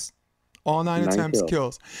 attempts, All 9 9 attempts, kills.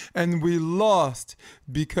 kills. And we lost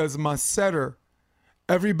because my setter,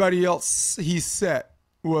 everybody else he set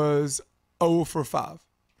was 0 for 5,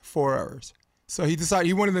 4 errors. So he decided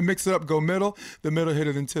he wanted to mix it up, go middle. The middle hit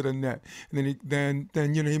it into the net, and then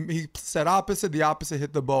he set opposite. The opposite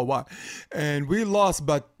hit the ball wide, and we lost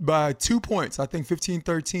by 2 points. I think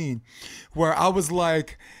 15-13, where I was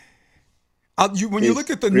like. When you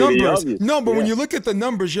look at the numbers, obvious. When you look at the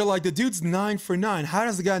numbers, you're like, the dude's 9 for 9. How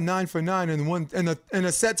does the guy 9 for 9 in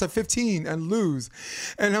a set to 15 and lose?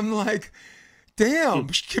 And I'm like, damn,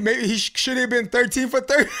 maybe he should have been 13 for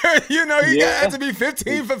 30. He had to be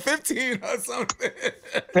 15 for 15 or something.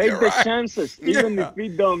 Take the chances, even if we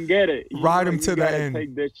don't get it. Ride him to the end.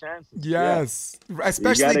 Take the chances. Yes,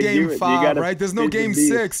 especially game 5, right? There's no game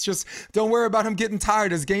 6. Just don't worry about him getting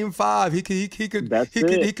tired. It's game 5. He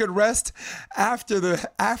could rest after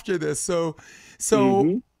this. So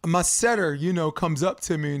my setter, comes up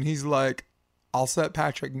to me and he's like, I'll set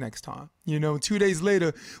Patrick next time. 2 days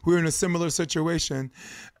later, we were in a similar situation.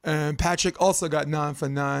 And Patrick also got 9 for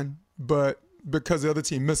 9, but because the other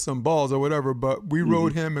team missed some balls or whatever, but we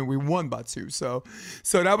rode him and we won by 2. So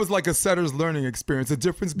that was like a setter's learning experience. The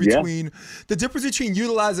difference between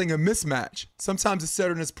utilizing a mismatch. Sometimes the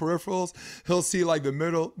setter in his peripherals, he'll see like the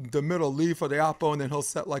middle leaf or the oppo, and then he'll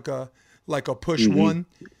set like a push one.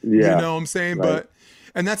 Yeah. You know what I'm saying? Right.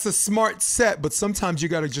 And that's a smart set, but sometimes you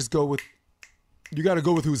got to just go with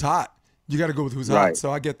who's hot. You got to go with who's hot.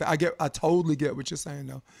 So I get that. I totally get what you're saying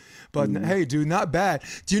though. But hey, dude, not bad.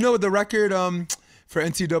 Do you know what the record for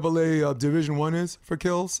NCAA Division I is for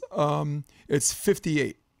kills? It's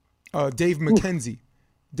 58. Dave McKenzie.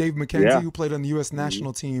 Dave McKenzie, who played on the U.S.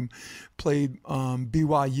 national team, played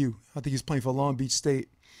BYU. I think he's playing for Long Beach State.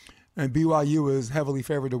 And BYU was heavily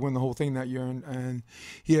favored to win the whole thing that year. And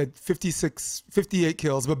he had 58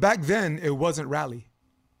 kills. But back then, it wasn't rally.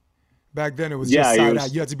 Back then, it was just side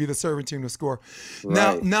out. You had to be the serving team to score.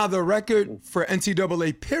 Right. Now the record for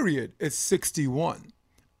NCAA period is 61.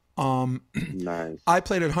 Nice. I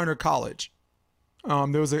played at Hunter College.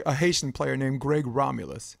 There was a Haitian player named Greg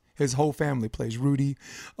Romulus. His whole family plays. Rudy,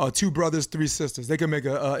 2 brothers, 3 sisters. They can make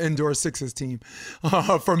an indoor sixes team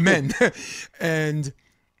for men. And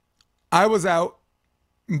I was out.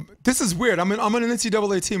 This is weird. I'm on an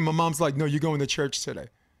NCAA team. My mom's like, "No, you're going to church today."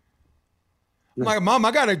 I'm like, "Mom,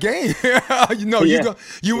 I got a game."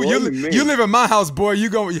 You live in my house, boy. You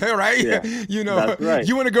go, right? Yeah, that's right.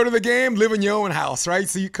 You want to go to the game, live in your own house, right?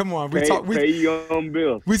 So come on, pay your own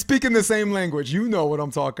bills. We speak in the same language. You know what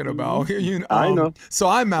I'm talking about. I know. So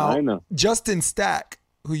I'm out. I know. Justin Stack,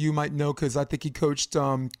 who you might know because I think he coached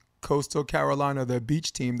Coastal Carolina, their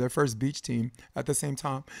beach team, their first beach team at the same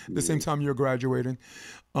time you're graduating.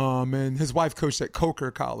 And his wife coached at Coker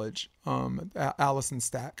College, Allison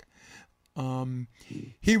Stack.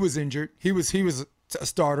 He was injured. He was a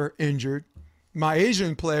starter, injured. My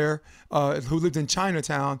Asian player, who lived in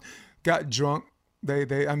Chinatown, got drunk. They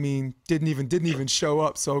didn't even show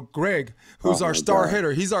up. So Greg, who's our star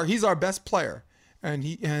hitter, he's our best player, and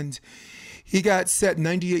he got set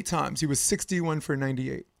 98 times. He was 61 for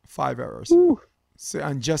 98, 5 errors. So,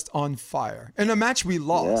 and just on fire. In a match we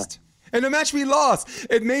lost.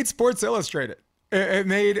 It made Sports Illustrated.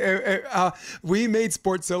 We made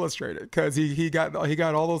Sports Illustrated because he got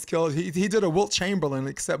all those kills. He did a Wilt Chamberlain,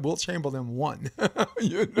 except Wilt Chamberlain won.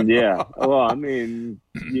 Yeah. Well,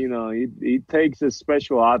 it takes a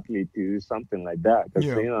special athlete to do something like that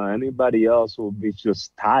because anybody else will be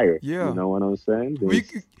just tired. Yeah. You know what I'm saying? You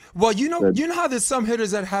know how there's some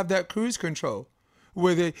hitters that have that cruise control.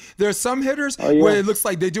 Where there's some hitters where it looks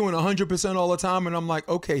like they're doing 100% all the time, and I'm like,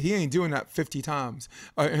 okay, he ain't doing that 50 times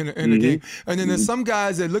in a game. And then there's some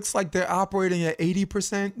guys that looks like they're operating at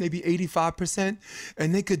 80%, maybe 85%,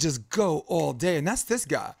 and they could just go all day. And that's this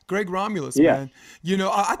guy, Greg Romulus, man.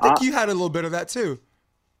 I think you had a little bit of that too.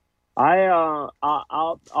 I'll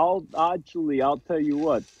tell you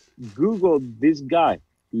what. Google this guy,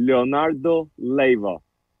 Leonardo Leiva.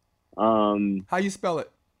 How you spell it?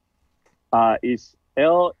 It's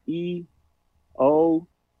Leonardo,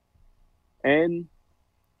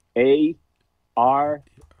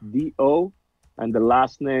 and the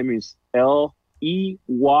last name is Leyv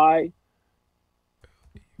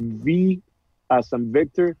as in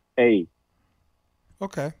Victor A.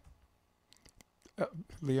 Okay.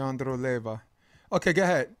 Leandro Leiva. Okay, go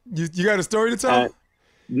ahead. You got a story to tell?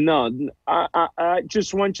 No, I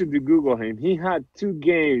just want you to Google him. He had 2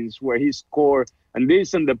 games where he scored. And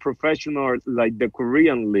this in the professional, like the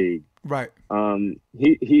Korean league. Right.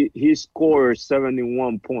 He scored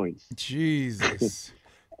 71 points. Jesus.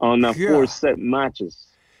 On 4 set matches.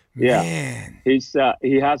 Man. Yeah.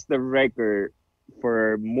 He has the record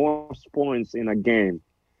for most points in a game.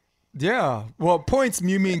 Yeah. Well, points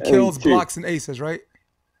you mean kills, blocks, and aces, right?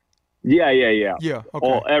 Yeah. Yeah. Okay.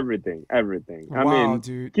 Oh, everything. I Wow, mean,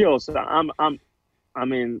 dude. kills. I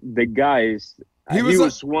mean, the guys. He He was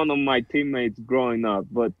was one of my teammates growing up,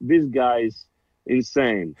 but this guy's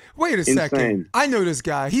insane. Wait a second. Insane. I know this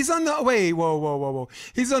guy. He's on the whoa.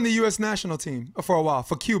 He's on the U.S. national team for a while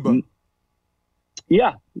for Cuba.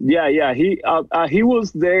 Yeah. He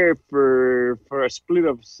was there for a split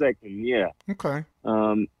of a second. Yeah. Okay.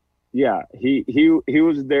 Yeah. He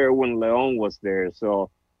was there when Leon was there. So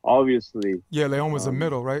obviously. Yeah, Leon was the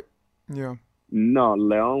middle, right? Yeah. No,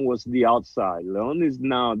 Leon was the outside. Leon is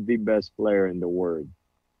now the best player in the world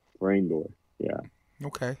for indoor. Yeah.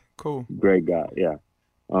 Okay. Cool. Great guy. Yeah.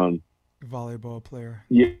 Volleyball player.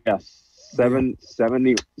 Yes.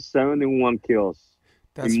 71 kills.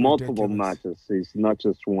 That's in multiple ridiculous. matches. It's not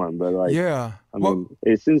just one, but like, yeah. I mean,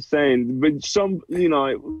 it's insane. But some, you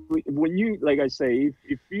know, when you, like I say,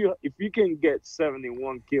 if you can get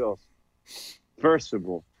 71 kills, first of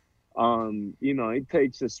all, you know, it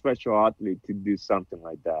takes a special athlete to do something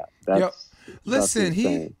like that. That's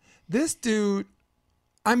Listen, this dude.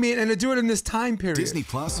 I mean, and to do it in this time period Disney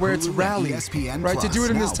Plus, where it's Hulu, rally, ESPN right? To do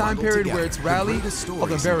it in this now time bundled period together. where it's The rally. greatest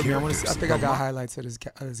Hold on, stories bear and with me. I think I got characters. highlights of this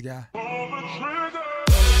guy.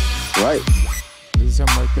 right. This is him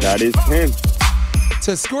right there. That is him.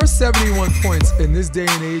 To score 71 points in this day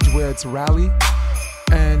and age where it's rally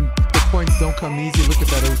and the points don't come easy, look at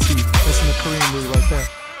that OT. That's in the Korean league right there.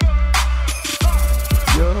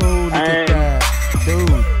 Yo, look at that.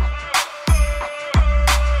 Dude.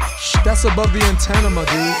 That's above the antenna, my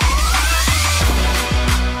dude.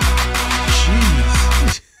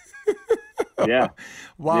 Jeez. Yeah.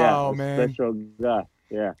 Wow, yeah, man. Special guy.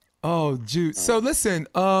 Yeah. Oh, dude. So listen,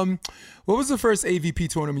 what was the first AVP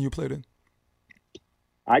tournament you played in?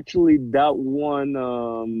 Actually, that one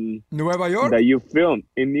Nueva York? that you filmed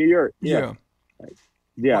in New York. Yeah.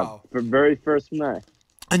 Yeah. Wow. For very first match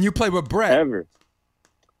And you played with Brett. ever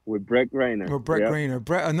with Brett Rayner. With Brett Yep. Grainer.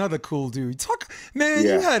 Brett, another cool dude. Man,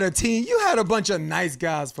 Yeah. you had a team. You had a bunch of nice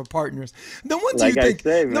guys for partners. No wonder Like you I think.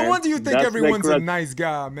 say, No man, wonder you think that's everyone's the a nice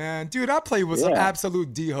guy, man. Dude, I played with some Yeah.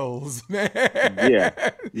 absolute d-holes, man. Yeah.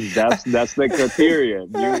 That's the criteria.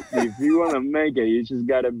 If you want to make it, you just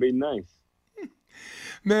gotta be nice.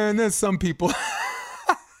 Man, there's some people.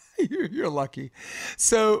 You're lucky.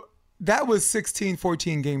 So that was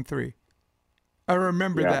 16-14 game 3. I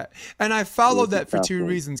remember that. And I followed that for two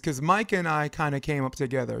reasons, because Mike and I kind of came up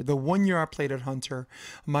together. The 1 year I played at Hunter,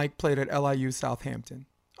 Mike played at LIU Southampton.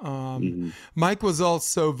 Mike was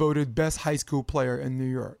also voted best high school player in New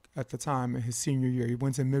York at the time in his senior year. He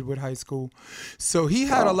went to Midwood High School. So he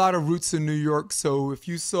had a lot of roots in New York. So if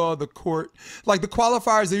you saw the court, like the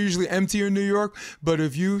qualifiers, they're usually empty in New York. But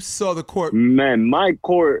if you saw the court. Man, my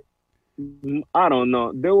court, I don't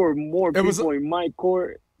know. There were more people in my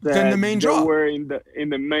court than the main draw. Were in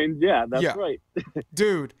the main. Yeah, that's right.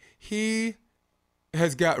 Dude, he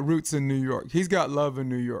has got roots in New York. He's got love in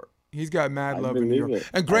New York. He's got mad love in New York.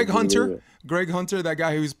 And Greg Hunter, that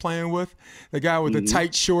guy he was playing with, the guy with the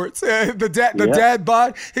tight shorts, the dad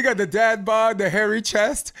bod. He got the dad bod, the hairy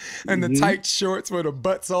chest, and the tight shorts with the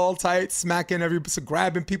butts all tight, smacking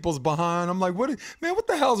grabbing people's behind. I'm like, what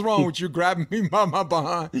the hell's wrong with you grabbing me by my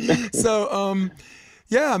behind? So,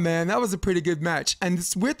 yeah, man, that was a pretty good match. And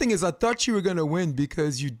this weird thing is I thought you were going to win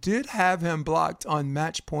because you did have him blocked on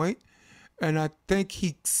match point, and I think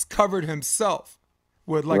he covered himself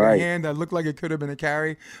with like a hand that looked like it could have been a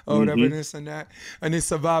carry or whatever, this and that. And they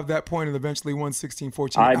survived that point and eventually won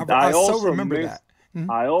 16-14. I also remember that.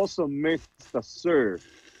 I also missed the serve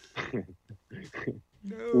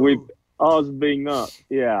No. with us being up.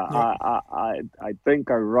 Yeah, I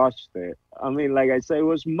think I rushed it. I mean, like I said, it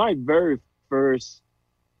was my very first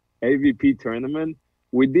AVP tournament.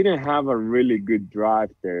 We didn't have a really good drive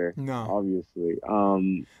there. No, obviously.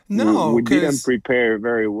 We didn't prepare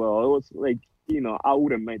very well. It was like, I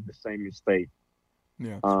would have made the same mistake.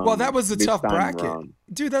 Yeah. Well, that was a tough bracket.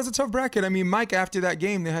 Dude, that's a tough bracket. I mean, Mike, after that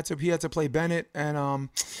game, he had to play Bennett and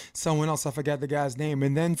someone else. I forgot the guy's name.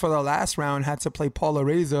 And then for the last round, had to play Paula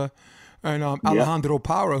Reza and Alejandro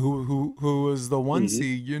Parra, who was the 1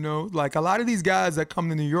 seed. Like a lot of these guys that come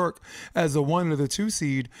to New York as the 1 or the 2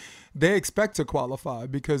 seed, they expect to qualify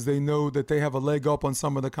because they know that they have a leg up on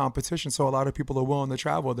some of the competition. So a lot of people are willing to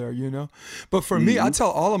travel there, you know. But for me, I tell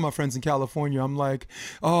all of my friends in California, I'm like,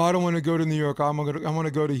 oh, I don't want to go to New York. I want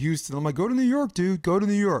to go to Houston. I'm like, go to New York, dude. Go to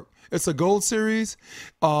New York. It's a gold series.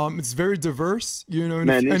 It's very diverse, you know. And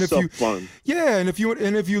Man, if, it's and so if you, fun. yeah, and if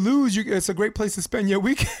you lose, it's a great place to spend your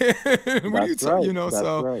weekend. That's right. You know, That's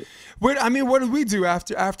so. right. What did we do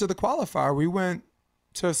after the qualifier? We went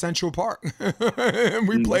to Central Park and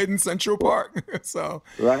we played in Central Park. So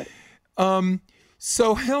Right.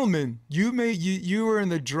 so Hillman, you were in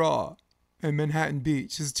the draw in Manhattan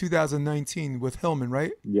Beach. This is 2019 with Hillman,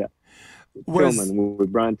 right? Yeah. Tillman,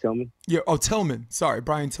 with Brian Tillman. Yeah. Oh, Tillman. Sorry,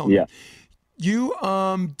 Brian Tillman. Yeah. You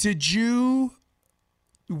did you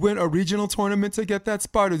win a regional tournament to get that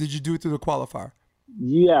spot, or did you do it through the qualifier?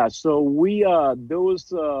 Yeah, so there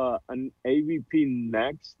was an AVP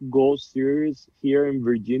Next Gold Series here in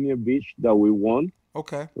Virginia Beach that we won.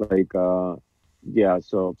 Okay. Like yeah,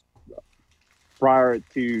 so prior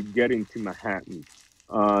to getting to Manhattan.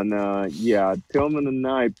 And yeah, Tillman and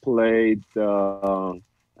I played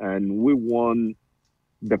and we won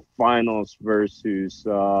the finals versus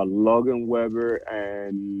Logan Weber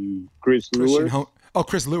and Chris Lewis.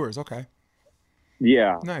 Chris Lewis, okay.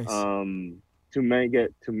 Yeah. Nice. To make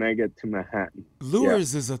it to Manhattan.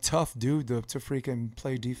 Lewis is a tough dude to freaking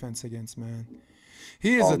play defense against, man.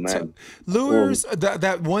 He is Lewis,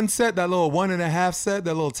 that one set, that little 1.5 set,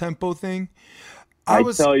 that little tempo thing. I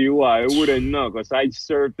tell you what, I wouldn't know because I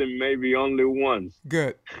served him maybe only once.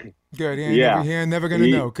 Good. He ain't never gonna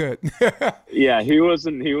know. Good. Yeah, he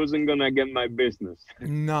wasn't gonna get my business.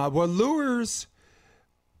 Nah, well, Lewis,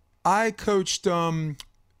 I coached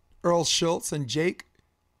Earl Schultz and Jake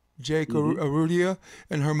Arudia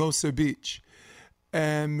in Hermosa Beach.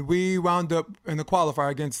 And we wound up in the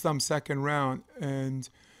qualifier against them second round. And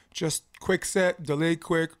just quick set, delayed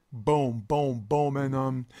quick, boom, boom, boom.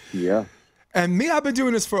 And yeah. And me, I've been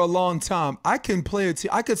doing this for a long time. I can play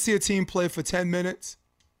I could see a team play for 10 minutes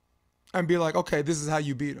and be like, okay, this is how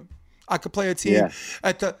you beat them. I could play a team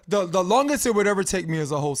at the longest it would ever take me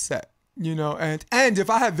is a whole set. You know, and if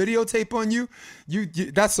I have videotape on you,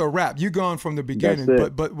 that's a wrap. You gone from the beginning.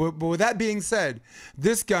 But with that being said,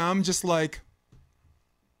 this guy, I'm just like,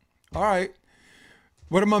 all right,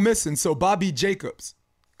 what am I missing? So Bobby Jacobs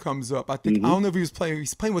comes up. I think I don't know if he's playing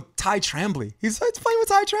with Ty Tremblay. He's playing with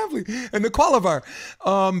Ty Tremblay in the qualifier.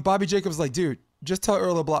 Bobby Jacobs like, dude, just tell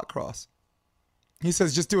Earl to block cross. He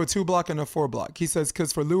says, just do a 2 block and a 4 block. He says,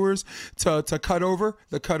 because for lures to cut over,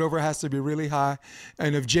 the cut over has to be really high.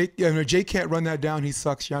 And if Jake can't run that down, he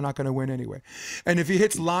sucks. You're not going to win anyway. And if he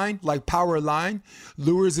hits line, like power line,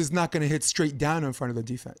 lures is not going to hit straight down in front of the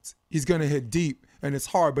defense. He's going to hit deep, and it's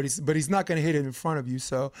hard, but he's not going to hit it in front of you.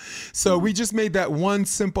 So we just made that one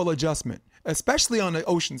simple adjustment, especially on the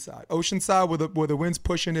ocean side. Ocean side where the wind's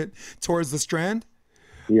pushing it towards the strand.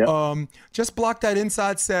 Yeah. Just block that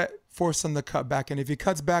inside set. Force him to cut back, and if he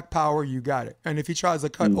cuts back power, you got it. And if he tries to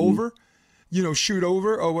cut over, shoot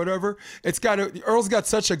over or whatever, Earl's got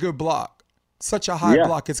such a good block, such a high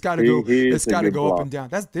block. It's got to go. It's got to go up and down.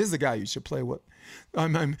 This is the guy you should play with.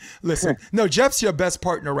 Listen, no, Jeff's your best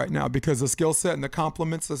partner right now because the skill set and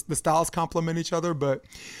the styles complement each other. But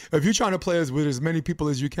if you're trying to play with as many people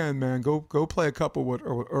as you can, man, go play a couple with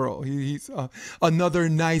Earl. He's another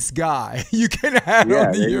nice guy you can add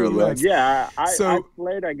on your list. Yeah, I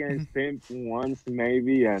played against him once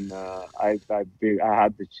maybe, and I had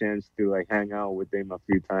the chance to hang out with him a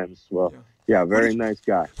few times. Well, yeah, very nice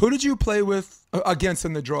guy. Who did you play with against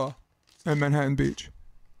in the draw at Manhattan Beach?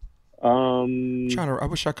 I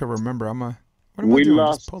wish I could remember. We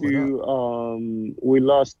lost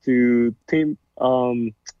to Tim.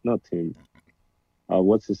 Not Tim.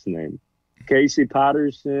 What's his name? Casey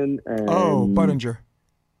Patterson and Buttinger.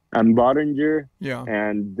 And Buttinger. Yeah.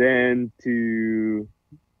 And then to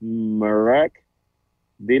Dylan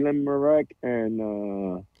Marek,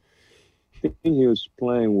 and I think he was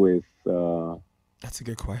playing with. That's a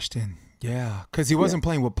good question. Yeah, because he wasn't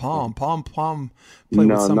playing with Palm. Palm played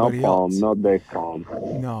with somebody else. Not Dave Palm.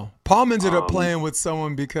 No, Palm ended up playing with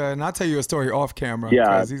someone because, and I'll tell you a story off camera.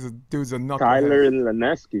 Yeah, dude's a knucklehead. Tyler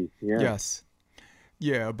Lanesky. Yeah. Yes.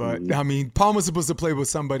 Yeah, but I mean, Palm was supposed to play with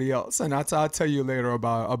somebody else, and I'll tell you later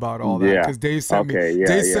about all that because Dave sent me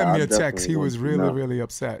a text. He was really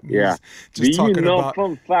upset. Yeah. Just talking about.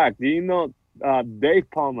 Fun fact. Do you know?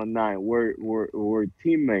 Dave Palm and I were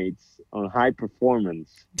teammates on High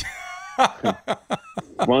Performance.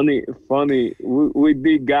 funny. We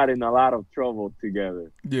did got in a lot of trouble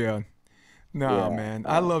together. Yeah. Man.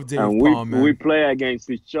 I love Dave Palm, man. We play against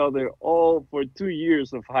each other all for 2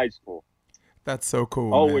 years of high school. That's so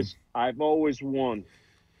cool. Man. I've always won.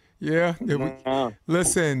 Yeah. No.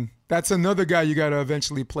 Listen, that's another guy you gotta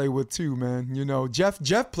eventually play with too, man. You know, Jeff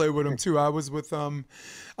played with him too. I was with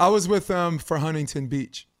for Huntington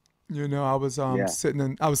Beach. You know, Yeah. sitting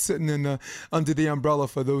in the under the umbrella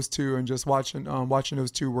for those two and just watching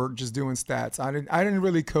those two work, just doing stats. I didn't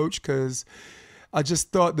really coach because I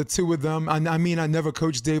just thought the two of them. I mean, I never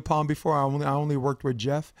coached Dave Palm before. I only worked with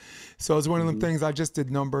Jeff, so it was one of them Hmm. things. I just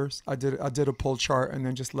did numbers. I did a pull chart and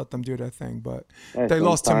then just let them do their thing. But And they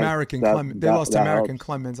lost to sometimes American that Clemens. They that lost to that American helps.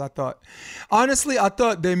 Clemens. Honestly, I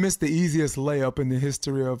thought they missed the easiest layup in the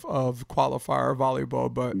history of qualifier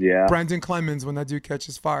volleyball. But Yeah. Brandon Clemens, when that dude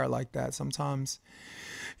catches fire like that, sometimes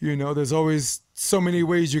there's always so many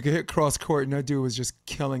ways you can hit cross court, and that dude was just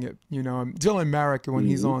killing it. And Dylan Merrick, when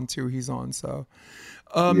he's Hmm. on too, he's on. So.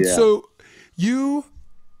 Yeah. So you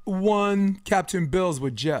won Captain Bills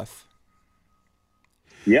with Jeff.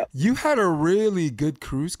 Yep. You had a really good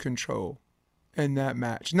cruise control in that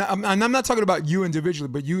match. Now, and I'm not talking about you individually,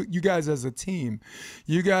 but you guys as a team.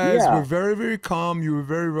 You guys were Yeah. very, very calm. You were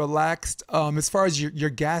very relaxed. As far as your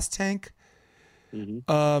gas tank, Hmm.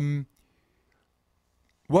 um,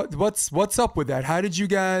 what's up with that? How did you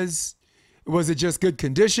guys? Was it just good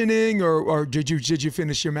conditioning, or did you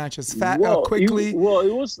finish your matches quickly?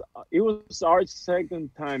 It was our second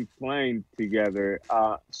time playing together.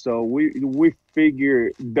 So we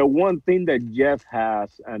figure the one thing that Jeff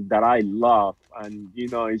has and that I love, and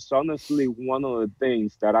it's honestly one of the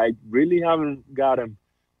things that I really haven't gotten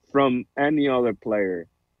from any other player.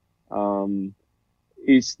 Um,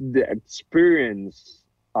 is the experience,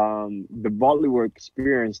 the volleyball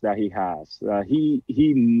experience that he has.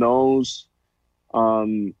 He knows,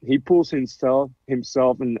 he pulls himself in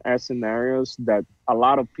scenarios that a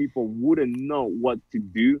lot of people wouldn't know what to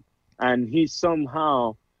do, and he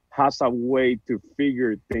somehow has a way to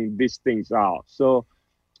figure these things out. So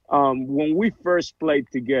when we first played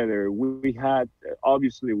together, we had,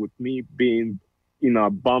 obviously, with me being a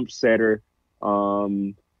bump setter,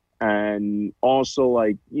 um, and also,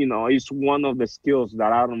 like, it's one of the skills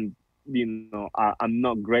that I don't, I'm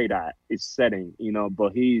not great at, is setting,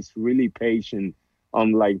 but he's really patient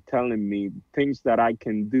on, like, telling me things that I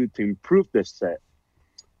can do to improve the set.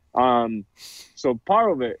 Um, so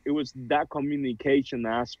part of it was that communication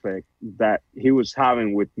aspect that he was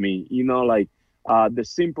having with me. Like, the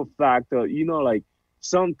simple fact of, like,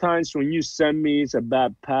 sometimes when you send me it's a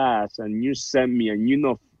bad pass and you send me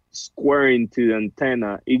and square into the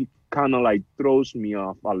antenna, it kind of like throws me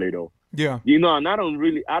off a little. Yeah. And I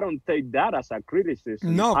don't take that as a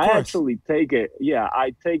criticism. No, of I course. actually take it, yeah,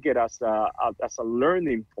 I take it as a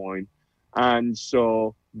learning point. And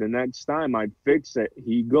so the next time I fix it,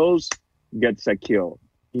 he goes, gets a kill.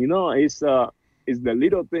 It's the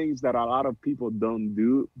little things that a lot of people don't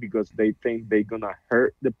do because they think they're gonna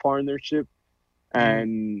hurt the partnership, Mm,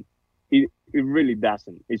 and it really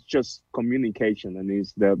doesn't. It's just communication, and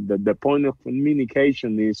it's the point of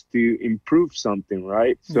communication is to improve something,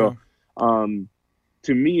 right? yeah. So um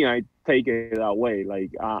to me, I take it that way.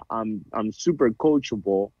 Like, I'm super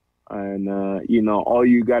coachable, and all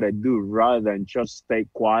you gotta do, rather than just stay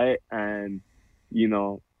quiet and you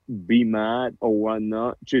know be mad or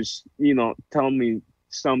whatnot, just tell me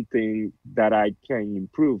something that I can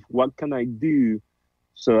improve. What can I do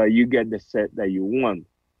so that you get the set that you want?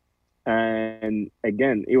 And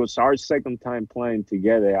again, it was our second time playing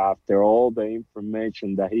together after all the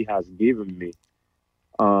information that he has given me,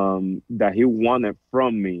 that he wanted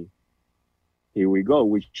from me. Here we go.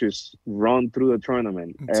 We just run through the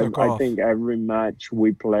tournament. It took I off. think every match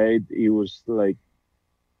we played, it was like,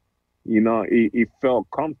 it felt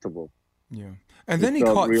comfortable. Yeah. And It then he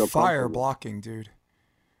felt caught real fire comfortable. blocking, dude.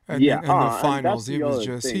 And Yeah. then in the And that's finals, he the was other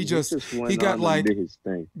just he thing. He just just he went got on and like did his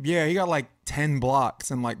thing. yeah, he got like 10 blocks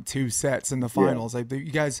in like two sets in the Yeah. finals. Like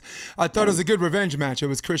you guys, I thought it was And, a good revenge match. It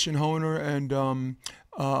was Christian Honer and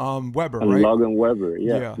Weber, and right? Logan Weber.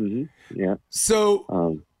 Yeah. Yeah. Yeah. So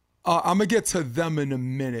Um, I'm gonna get to them in a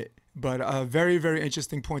minute, but a very, very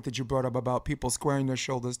interesting point that you brought up about people squaring their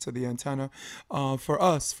shoulders to the antenna. For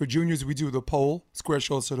us, for juniors, we do the pole, square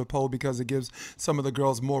shoulders to the pole, because it gives some of the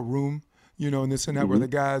girls more room. And this and that, where mhm. the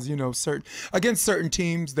guys, certain against certain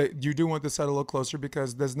teams that you do want the set a little closer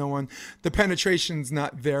because there's no one, the penetration's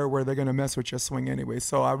not there where they're gonna mess with your swing anyway.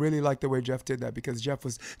 So I really like the way Jeff did that because Jeff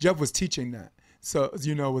was teaching that. So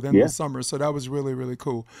within Yeah. those summers, so that was really, really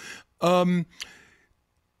cool. Um,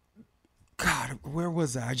 God, where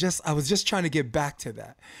was I? I was just trying to get back to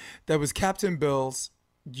that. That was Captain Bills.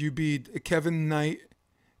 You beat Kevin Knight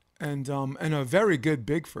and a very good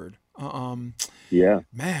Bigford. Yeah.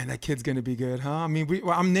 Man, that kid's gonna be good, huh? I mean,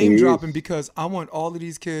 I'm name He dropping is. because I want all of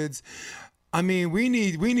these kids. I mean, we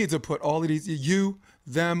need to put all of these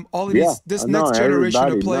all of Yeah, these this no, next generation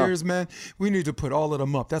of everybody, no. players, man. We need to put all of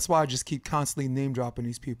them up. That's why I just keep constantly name dropping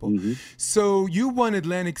these people. Hmm. So you won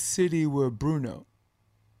Atlantic City with Bruno.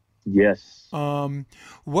 Yes. Um,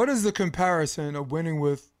 what is the comparison of winning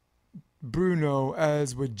with Bruno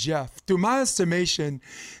as with Jeff? Through my estimation,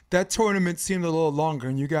 that tournament seemed a little longer,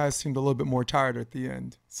 and you guys seemed a little bit more tired at the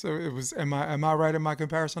end. So it was. Am I right in my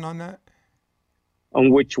comparison on that? On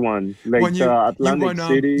which one? When Like the you Atlantic won,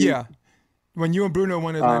 City? yeah, when you and Bruno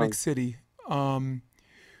won Uh, Atlantic City,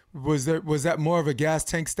 was that more of a gas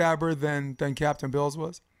tank stabber than Captain Bill's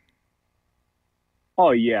was?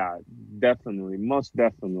 oh yeah, definitely, most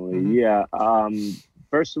definitely. Hmm. Yeah.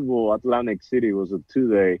 First of all, Atlantic City was a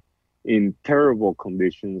 2 day in terrible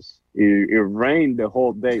conditions. It rained the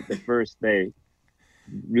whole day, the first day,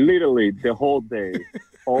 literally the whole day,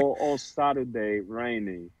 all Saturday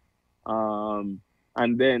raining. Um,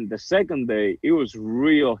 and then the second day, it was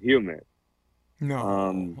real humid. No.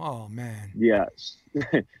 Um, Oh man, yes,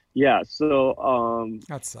 yeah. So,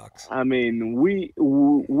 that sucks. I mean, we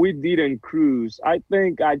didn't cruise. I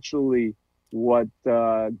think actually what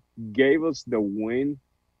gave us the win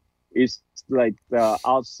is like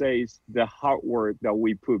I'll say it's the hard work that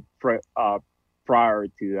we put prior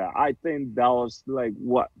to that. I think that was like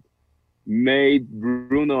what made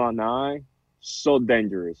Bruno and I so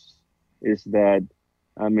dangerous. Is that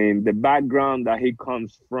I mean the background that he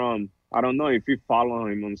comes from. I don't know if you follow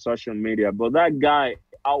him on social media, but that guy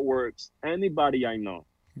outworks anybody I know.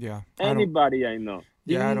 Yeah, I don't. Anybody I know.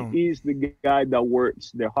 Yeah, I He don't. is the guy that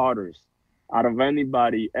works the hardest out of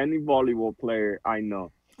anybody, any volleyball player I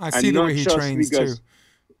know. I see And the way not he just trains too. because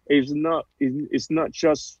it's not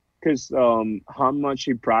just because how much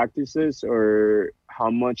he practices or how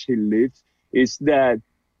much he lifts. It's that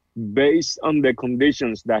based on the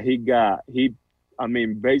conditions that he got, I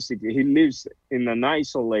mean, basically, he lives in an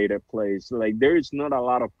isolated place. Like there is not a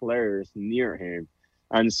lot of players near him,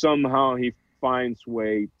 and somehow he finds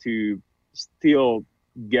way to still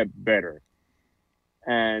get better.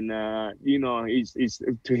 And it's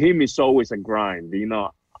to him, it's always a grind.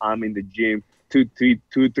 I'm in the gym two,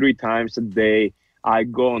 3 times a day. I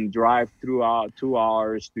go and drive throughout 2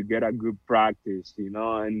 hours to get a good practice.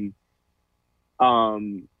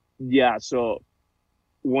 And yeah, so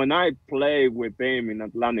when I played with him in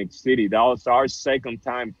Atlantic City, that was our second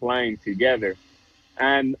time playing together.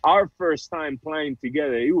 And our first time playing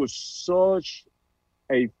together, it was such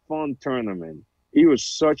a fun tournament. It was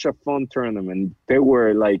such a fun tournament. There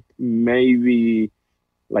were like maybe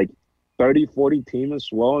like 30, 40 teams as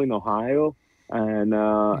well in Ohio. And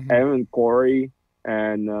Hmm. Evan Corey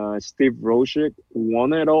and Steve Roshik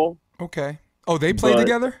won it all. Okay. Oh, they play But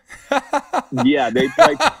together. yeah, they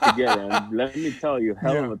played together. And let me tell you,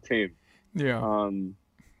 hell of Yeah. a team. Yeah. Um,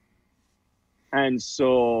 and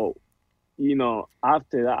so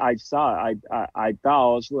after that I saw it, I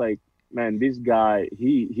thought I was like, man, this guy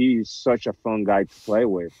he's such a fun guy to play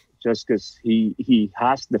with, just because he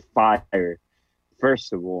has the fire,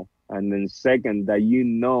 first of all, and then second that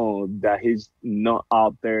that he's not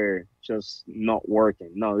out there just not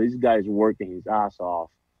working. No, this guy's working his ass off.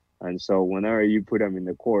 And so whenever you put him in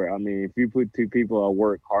the court, I mean, if you put two people that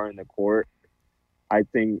work hard in the court, I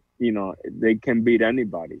think they can beat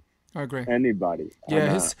anybody, I agree. anybody. Yeah,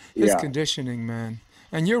 And his yeah, conditioning, man.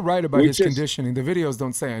 And you're right about his which is conditioning. The videos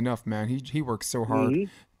don't say enough, man. He works so hard. hmm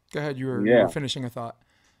Go ahead. You were yeah. finishing a thought.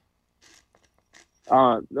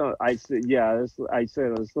 No, I said yeah. I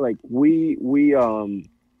said it's like we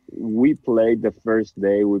played the first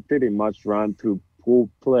day. We pretty much ran through pool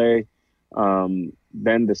play.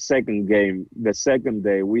 Then the second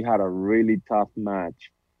day, we had a really tough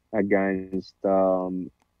match against a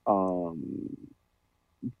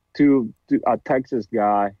Texas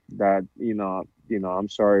guy that I'm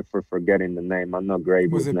sorry for forgetting the name. I'm not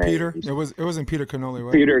great Was with it Peter? names. It wasn't Peter Cannoli,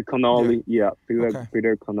 right? Peter Yeah. Connolly, yeah, Okay.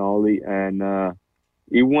 Peter Connolly, and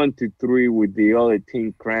he went to three with the other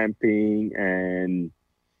team cramping, and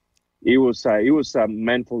it was a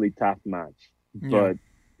mentally tough match. Yeah. But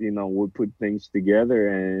we put things together,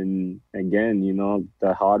 and again,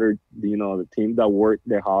 the harder, the team that worked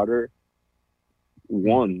the harder Mm.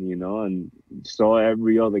 won, and saw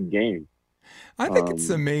every other game, I think it's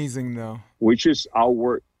um, amazing though. which is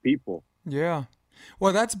outwork people Yeah.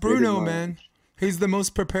 Well, that's pretty Bruno, man. much. He's the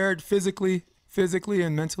most prepared physically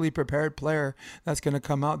and mentally prepared player that's going to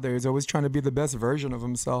come out there. He's always trying to be the best version of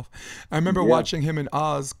himself. I remember Yeah, watching him and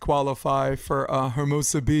Oz qualify for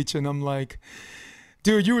Hermosa Beach, and I'm like,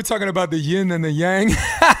 dude, you were talking about the yin and the yang.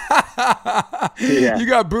 yeah, You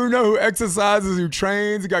got Bruno who exercises, who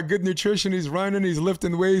trains, he got good nutrition, he's running, he's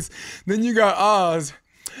lifting weights. Then you got Oz.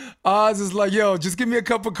 Oz is like, yo, just give me a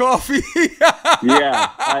cup of coffee. Yeah,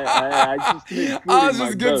 I just need food Oz in my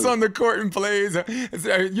just gets belly. on the court and plays.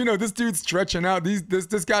 You know, this dude's stretching out.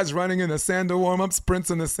 This guy's running in a sand to warm up, sprints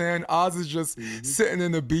in the sand. Oz is just Hmm. sitting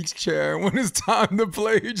in the beach chair. When it's time to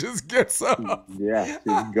play, he just gets up. Yeah,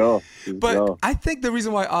 just go, just But go. I think the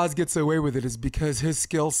reason why Oz gets away with it is because his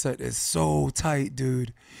skill set is so tight,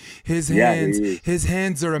 dude. His Yeah, hands, he is. his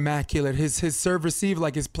hands are immaculate. His serve receive,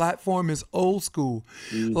 like his platform is old school.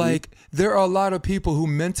 Hmm. Like there are a lot of people who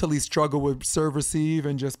mentally struggle with serve receive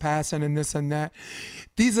and just passing and this and that.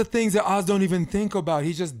 These are things that Oz don't even think about.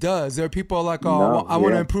 He just does. There are people like, oh, No, I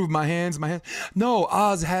want to yeah, improve my hands. My hands. No,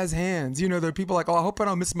 Oz has hands. You know, there are people like, oh, I hope I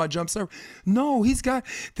don't miss my jump serve. No,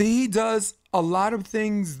 he does a lot of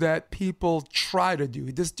things that people try to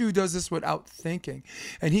do. This dude does this without thinking,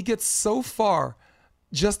 and he gets so far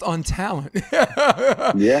just on talent.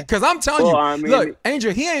 yeah. Because I'm telling Well, you, I mean, look,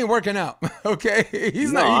 Angel, he ain't working out. Okay,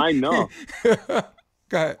 he's no, not. I know.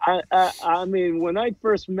 Go ahead. I mean, when I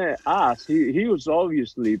first met As, he was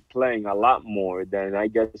obviously playing a lot more than I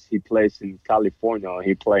guess he plays in California. Or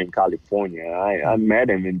he played in California. I met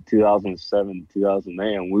him in 2007,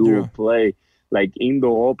 2008, and we Yeah. would play like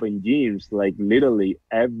indoor open gyms like literally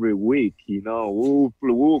every week. You know,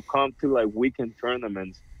 we will come to like weekend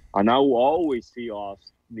tournaments, and I will always see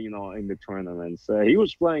us, you know, in the tournaments. He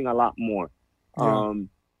was playing a lot more. Yeah. Um,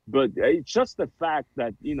 but it's just the fact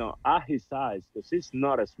that, you know, at his size, because he's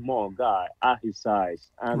not a small guy, at his size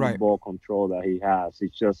and the Right. ball control that he has,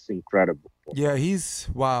 it's just incredible. Yeah. He's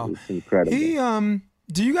wow. It's incredible. He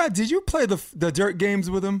did you play the dirt games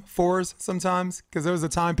with him fours sometimes? Because there was a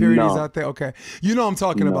time period he's No, out there. Okay, you know what I'm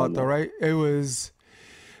talking no, about though, no. right? It was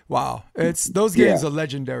wow. It's those games Yeah. are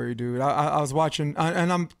legendary, dude. I was watching,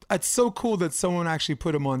 and I'm. It's so cool that someone actually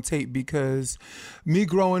put him on tape because me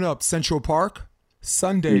growing up, Central Park,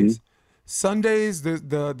 Hmm. Sundays,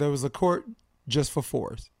 there was a court just for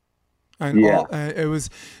fours. And Yeah. it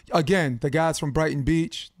was again the guys from Brighton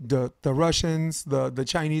Beach, the Russians, the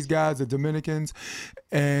Chinese guys, the Dominicans,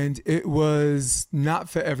 and it was not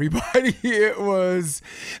for everybody. It was,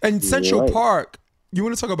 and You're Central right. Park. You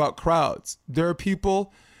want to talk about crowds? There are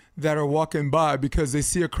people that are walking by because they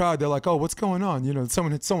see a crowd. They're like, "Oh, what's going on? You know,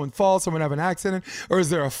 someone falls, someone have an accident, or is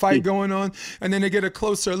there a fight going on?" And then they get a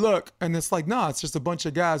closer look, and it's like, "Nah, it's just a bunch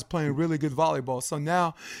of guys playing really good volleyball." So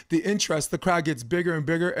now the crowd gets bigger and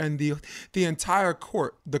bigger, and the entire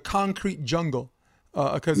court, the concrete jungle,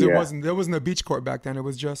 because Yeah. there wasn't a beach court back then. It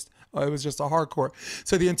was just a hard court.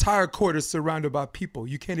 So the entire court is surrounded by people.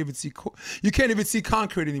 You can't even see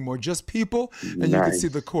concrete anymore. Just people, and you can see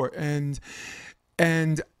the Nice. court.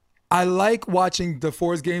 And I like watching the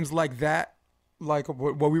fours games like that, like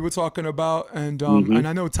what we were talking about, Hmm. and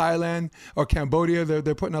I know Thailand or Cambodia,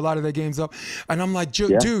 they're putting a lot of their games up, and I'm like,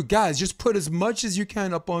 Yeah. dude, guys, just put as much as you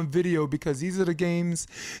can up on video because these are the games.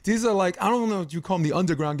 These are like I don't know if you call them the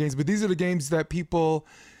underground games, but these are the games that people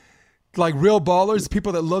like real ballers,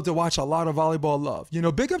 people that love to watch a lot of volleyball love. You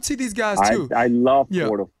know, big up to these guys too. I love Yeah.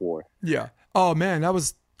 4-to-4. Yeah. Oh man,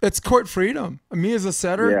 it's court freedom. Me as a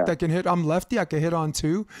setter Yeah. that can hit, I'm lefty. I can hit on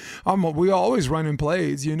two. We always running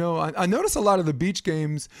plays. You know, I notice a lot of the beach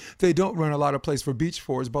games they don't run a lot of plays for beach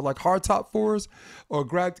fours, but like hard top fours or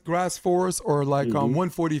grass fours or like Hmm.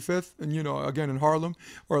 145th, and you know again in Harlem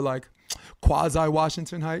or like quasi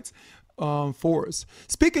Washington Heights. Fours.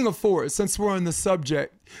 Speaking of fours, since we're on the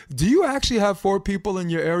subject, do you actually have four people in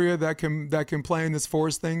your area that can play in this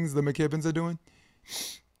fours things the McKibbins are doing?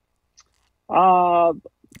 Uh,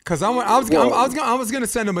 Cause well, I was gonna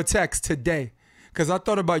send him a text today, cause I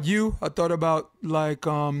thought about you. I thought about like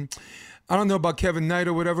I don't know about Kevin Knight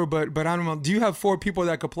or whatever, but I don't know. Do you have four people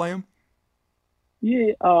that could play him?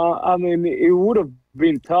 yeah, I mean, it would have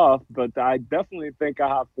been tough, but I definitely think I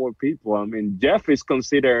have 4 people. I mean, Jeff is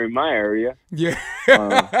considered in my area. Yeah,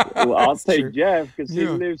 Well, I'll that's take true. Jeff because he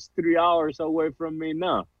Yeah, lives 3 hours away from me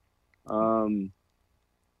now. Um,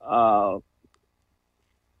 uh,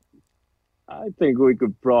 I think we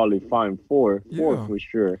could probably find four yeah. for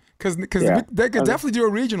sure. Cause Yeah. they could I mean, definitely do a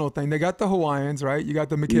regional thing. They got the Hawaiians, right? You got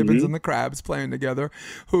the McKibbins hmm and the Crabs playing together,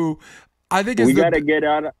 who I think is we gotta get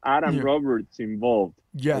Adam yeah. Roberts involved.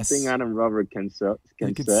 I think Yes. Adam Roberts can set. He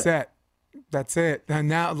Can could set. set. That's it. And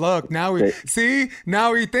now look, now we Say- see,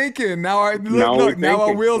 now we thinking. Now I Now we're now our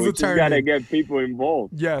thinking wheels we are just gotta turning. get people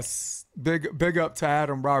involved. Yes. Big up to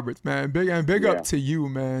Adam Roberts, man. Big up Yeah. to you,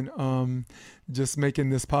 man. Just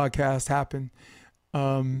making this podcast happen.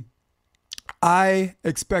 Um I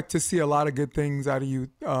expect to see a lot of good things out of you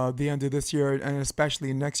the end of this year and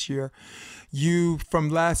especially next year. You, from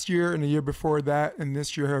last year and the year before that and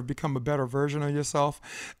this year, have become a better version of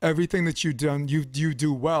yourself. Everything that you've done, you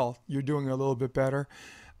do well. You're doing a little bit better.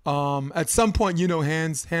 At some point,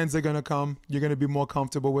 hands are gonna come. You're gonna be more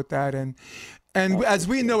comfortable with that, and as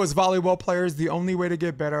we know as volleyball players, the only way to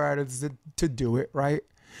get better at it is to do it right.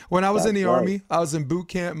 When I was in the Army, I was in boot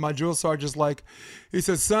camp. My drill sergeant's like, he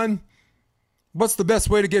says, "Son, what's the best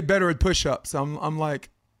way to get better at push-ups?" I'm like,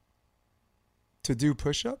 to do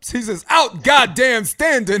push-ups? He says, "Out goddamn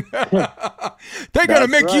standing." They're gonna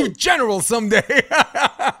make you general someday.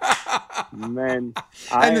 Man,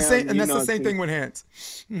 and that's the same thing with hands.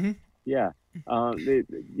 Mm-hmm. Yeah.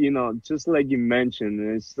 Just like you mentioned,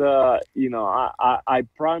 it's I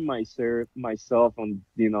pride myself on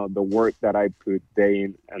the work that I put day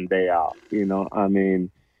in and day out.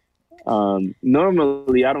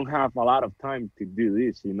 Normally I don't have a lot of time to do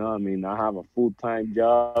this. I have a full-time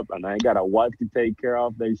job and I got a wife to take care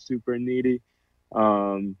of. They're super needy.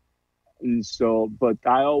 And so, but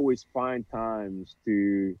I always find times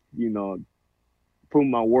to, put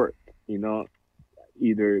my work,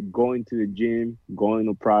 either going to the gym, going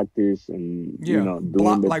to practice, and, doing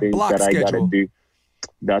the things that I got to do.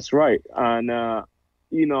 That's right. And,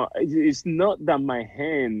 it's not that my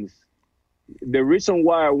hands, the reason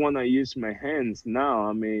why I want to use my hands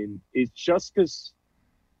now, it's just because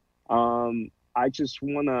I just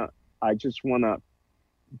want to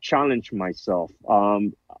challenge myself.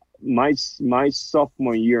 My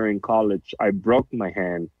sophomore year in college, I broke my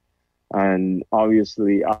hand, and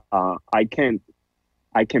obviously I can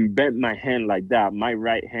bend my hand like that. My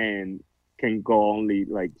right hand can go only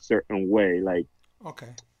like certain way, like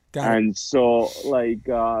okay. And so for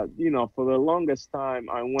the longest time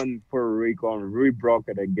I went to Puerto Rico and re-broke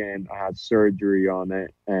it again. I had surgery on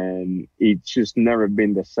it and it's just never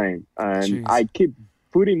been the same. And jeez. I keep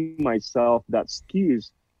putting myself that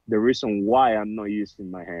excuse. The reason why I'm not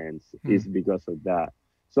using my hands is because of that.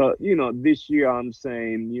 So, this year I'm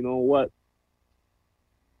saying, you know what?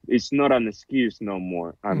 It's not an excuse no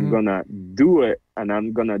more. I'm gonna do it, and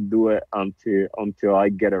I'm gonna do it until I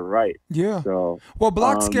get it right. Yeah. So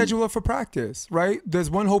block scheduler for practice, right? There's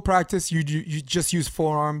one whole practice you just use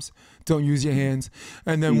forearms, don't use your hands,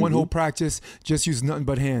 and then one whole practice just use nothing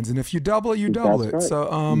but hands. And if you double it, you double that's it. Right.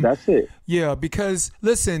 So that's it. Yeah, because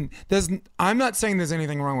listen, I'm not saying there's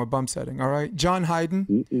anything wrong with bump setting. All right, John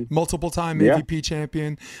Hyden, multiple time MVP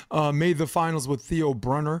champion, made the finals with Theo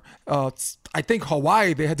Brunner. I think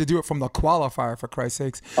Hawaii, they had to do it from the qualifier, for Christ's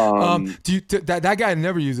sakes. That guy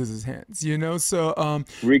never uses his hands, So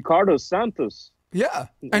Ricardo Santos. Yeah,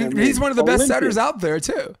 and he's one of the best setters out there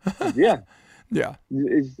too. Yeah. Yeah,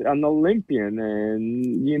 is an Olympian,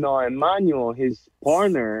 and Emmanuel, his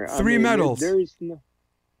partner. Three medals. There's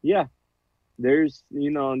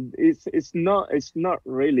it's not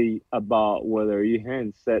really about whether you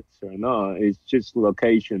hand sets or not. It's just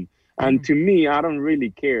location. And to me, I don't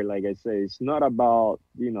really care. Like I say, it's not about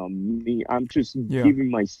me. I'm just giving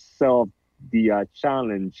myself the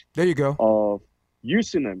challenge. There you go. Of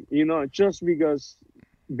using them. Just because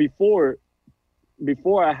before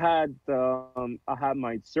I had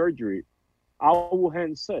my surgery, I will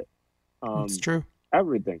hand set. It's true.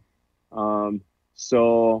 Everything.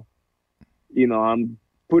 So, I'm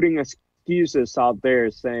putting excuses out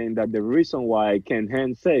there saying that the reason why I can't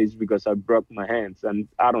hand set is because I broke my hands, and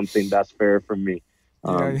I don't think that's fair for me.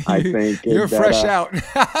 I think you're fresh out.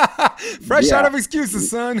 Fresh out of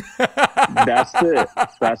excuses, son. That's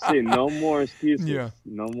it. No more excuses. Yeah.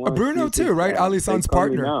 No more. Bruno excuses, too, right? Alison's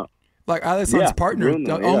partner. Like Alisson's partner,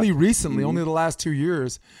 Bruno, only recently, only the last 2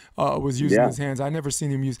 years, was using his hands. I never seen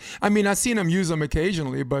him use. I've seen him use them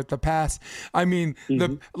occasionally, but the past,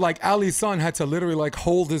 Alisson had to literally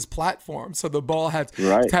hold his platform, so the ball had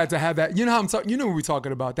to have that. You know how I'm talking. You know what we're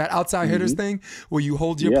talking about? That outside hitters thing, where you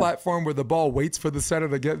hold your platform, where the ball waits for the setter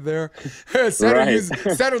to get there.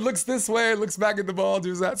 Setter looks this way, looks back at the ball,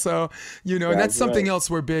 does that. So and that's something else.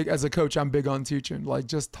 We're big as a coach. I'm big on teaching, like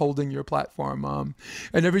just holding your platform.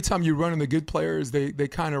 And every time you run in the good players, they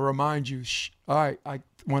kind of remind you, all right,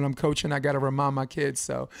 when I'm coaching, I got to remind my kids.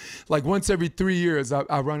 So like once every 3 years,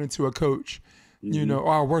 I run into a coach, or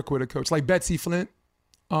I work with a coach. Like Betsy Flint.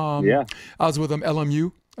 I was with them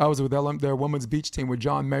LMU. I was with their women's beach team with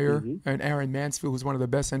John Mayer and Aaron Mansfield, who's one of the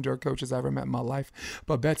best indoor coaches I ever met in my life.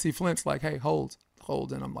 But Betsy Flint's like, hey, hold.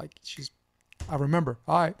 And I'm like, I remember.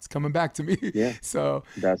 All right, it's coming back to me. Yeah. So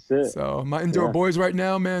that's it. So my indoor boys right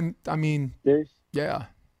now, man, yeah.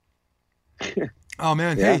 Oh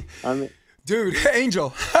man, hey, dude,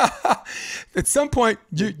 Angel. At some point,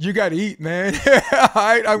 you got to eat, man. All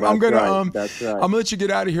right, I'm gonna That's right. I'm gonna let you get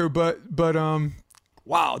out of here, but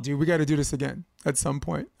wow, dude, we got to do this again at some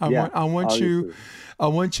point. I want obviously. you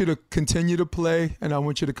to continue to play, and I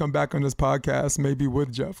want you to come back on this podcast, maybe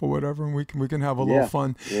with Jeff or whatever, and we can have a little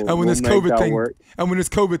fun. And when this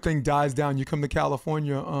COVID thing dies down, you come to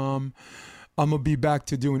California. I'm gonna be back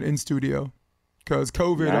to doing in studio. Because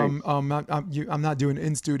COVID, nice. I'm not doing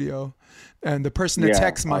in studio, and the person that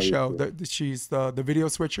texts my show, she's the video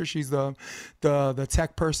switcher. She's the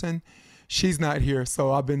tech person. She's not here,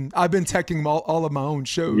 so I've been teching all of my own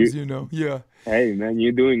shows. Yeah. Hey man,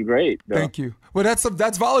 you're doing great. Though. Thank you. Well, that's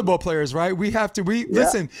volleyball players, right?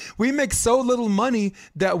 Listen. We make so little money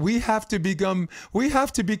that we have to become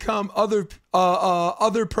other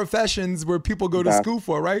professions where people go to school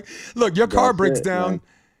for, right? Look, your car breaks down. Man.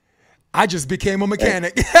 I just became a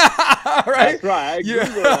mechanic. Right? That's right. I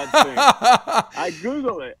Googled that thing. I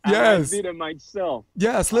Googled it. Yes. I did it myself.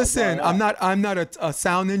 Yes. Listen, I'm not a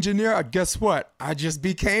sound engineer. Guess what? I just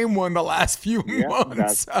became one the last few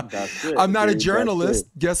months. That's it. I'm not a journalist.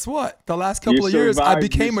 Guess what? The last couple of years, I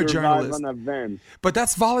became a journalist. But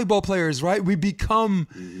that's volleyball players, right? We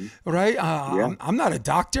become, right? I'm not a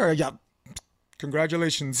doctor.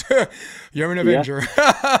 Congratulations. You're an Avenger.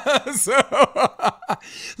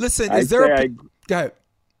 Listen, go ahead.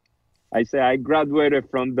 I say I graduated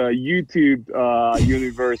from the YouTube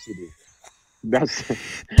university.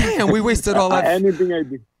 Damn, we wasted all that. Anything I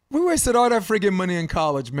did. We wasted all that friggin' money in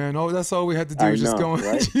college, man. Oh, that's all we had to do was just go on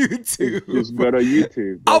YouTube. Just go to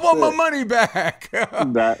YouTube. I want my money back.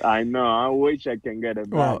 That I know. I wish I can get it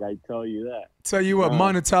back. I tell you that. Tell you what,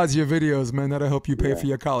 monetize your videos, man. That'll help you pay for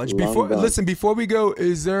your college. Before we go,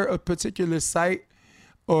 is there a particular site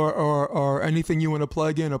or anything you want to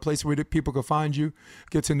plug in, a place where people can find you,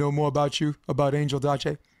 get to know more about you, about Angel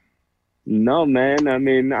Dache? No, man. I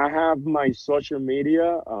mean, I have my social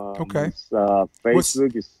media. Okay. It's,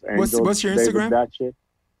 Facebook is Angel. What's your Instagram? David Dache.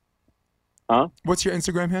 Huh? What's your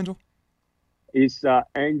Instagram handle? It's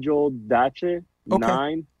Angel Dache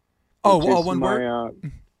 9. Oh, one word.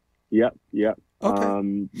 Yep.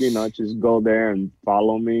 Okay. Just go there and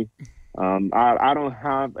follow me. I don't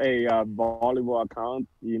have a volleyball account,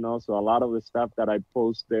 so a lot of the stuff that I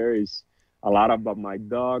post there is a lot about my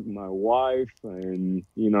dog, my wife, and,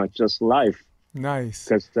 just life. Nice.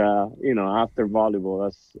 Because, after volleyball,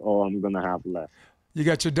 that's all I'm going to have left. You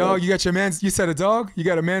got your dog? You got your man's, you said a dog? You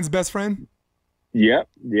got a man's best friend? Yep.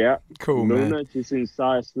 Cool, Luna, man. She's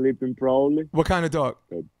inside sleeping probably. What kind of dog?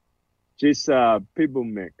 She's a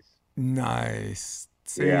pitbull mix. Nice.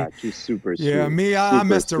 See? Yeah, she's super sweet. Yeah, me, I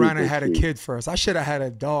messed around and had a kid first. I should have had a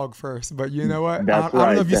dog first, but you know what? I don't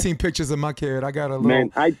know if you've seen pictures of my kid. I got a little...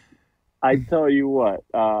 Man, I tell you what,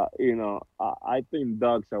 I think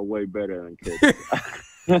dogs are way better than kids.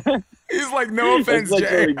 He's like, no offense,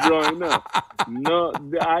 Jay. Growing up. No,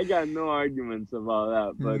 I got no arguments about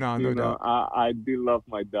that. But no doubt. I do love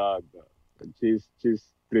my dog. Though. She's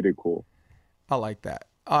pretty cool. I like that.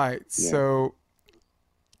 All right, so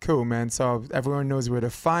cool, man. So everyone knows where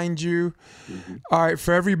to find you. Mm-hmm. All right,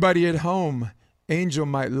 for everybody at home, Angel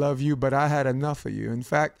might love you, but I had enough of you. In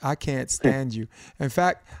fact, I can't stand you. In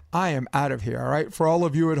fact, I am out of here, all right? For all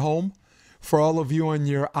of you at home, for all of you on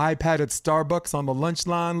your iPad at Starbucks on the lunch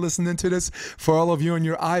line listening to this, for all of you on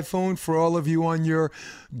your iPhone, for all of you on your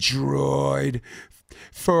Droid,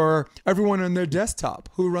 for everyone on their desktop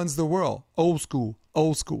who runs the world, old school.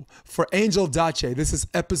 For Angel Dache, this is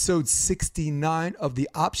episode 69 of the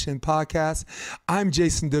Option Podcast. I'm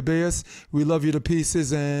Jason DeBeas. We love you to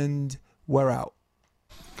pieces, and we're out.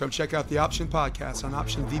 Come check out the Option Podcast on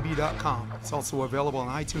OptionVB.com. It's also available on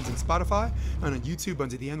iTunes and Spotify and on YouTube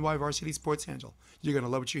under the NY Varsity Sports handle. You're going to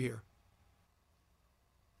love what you hear.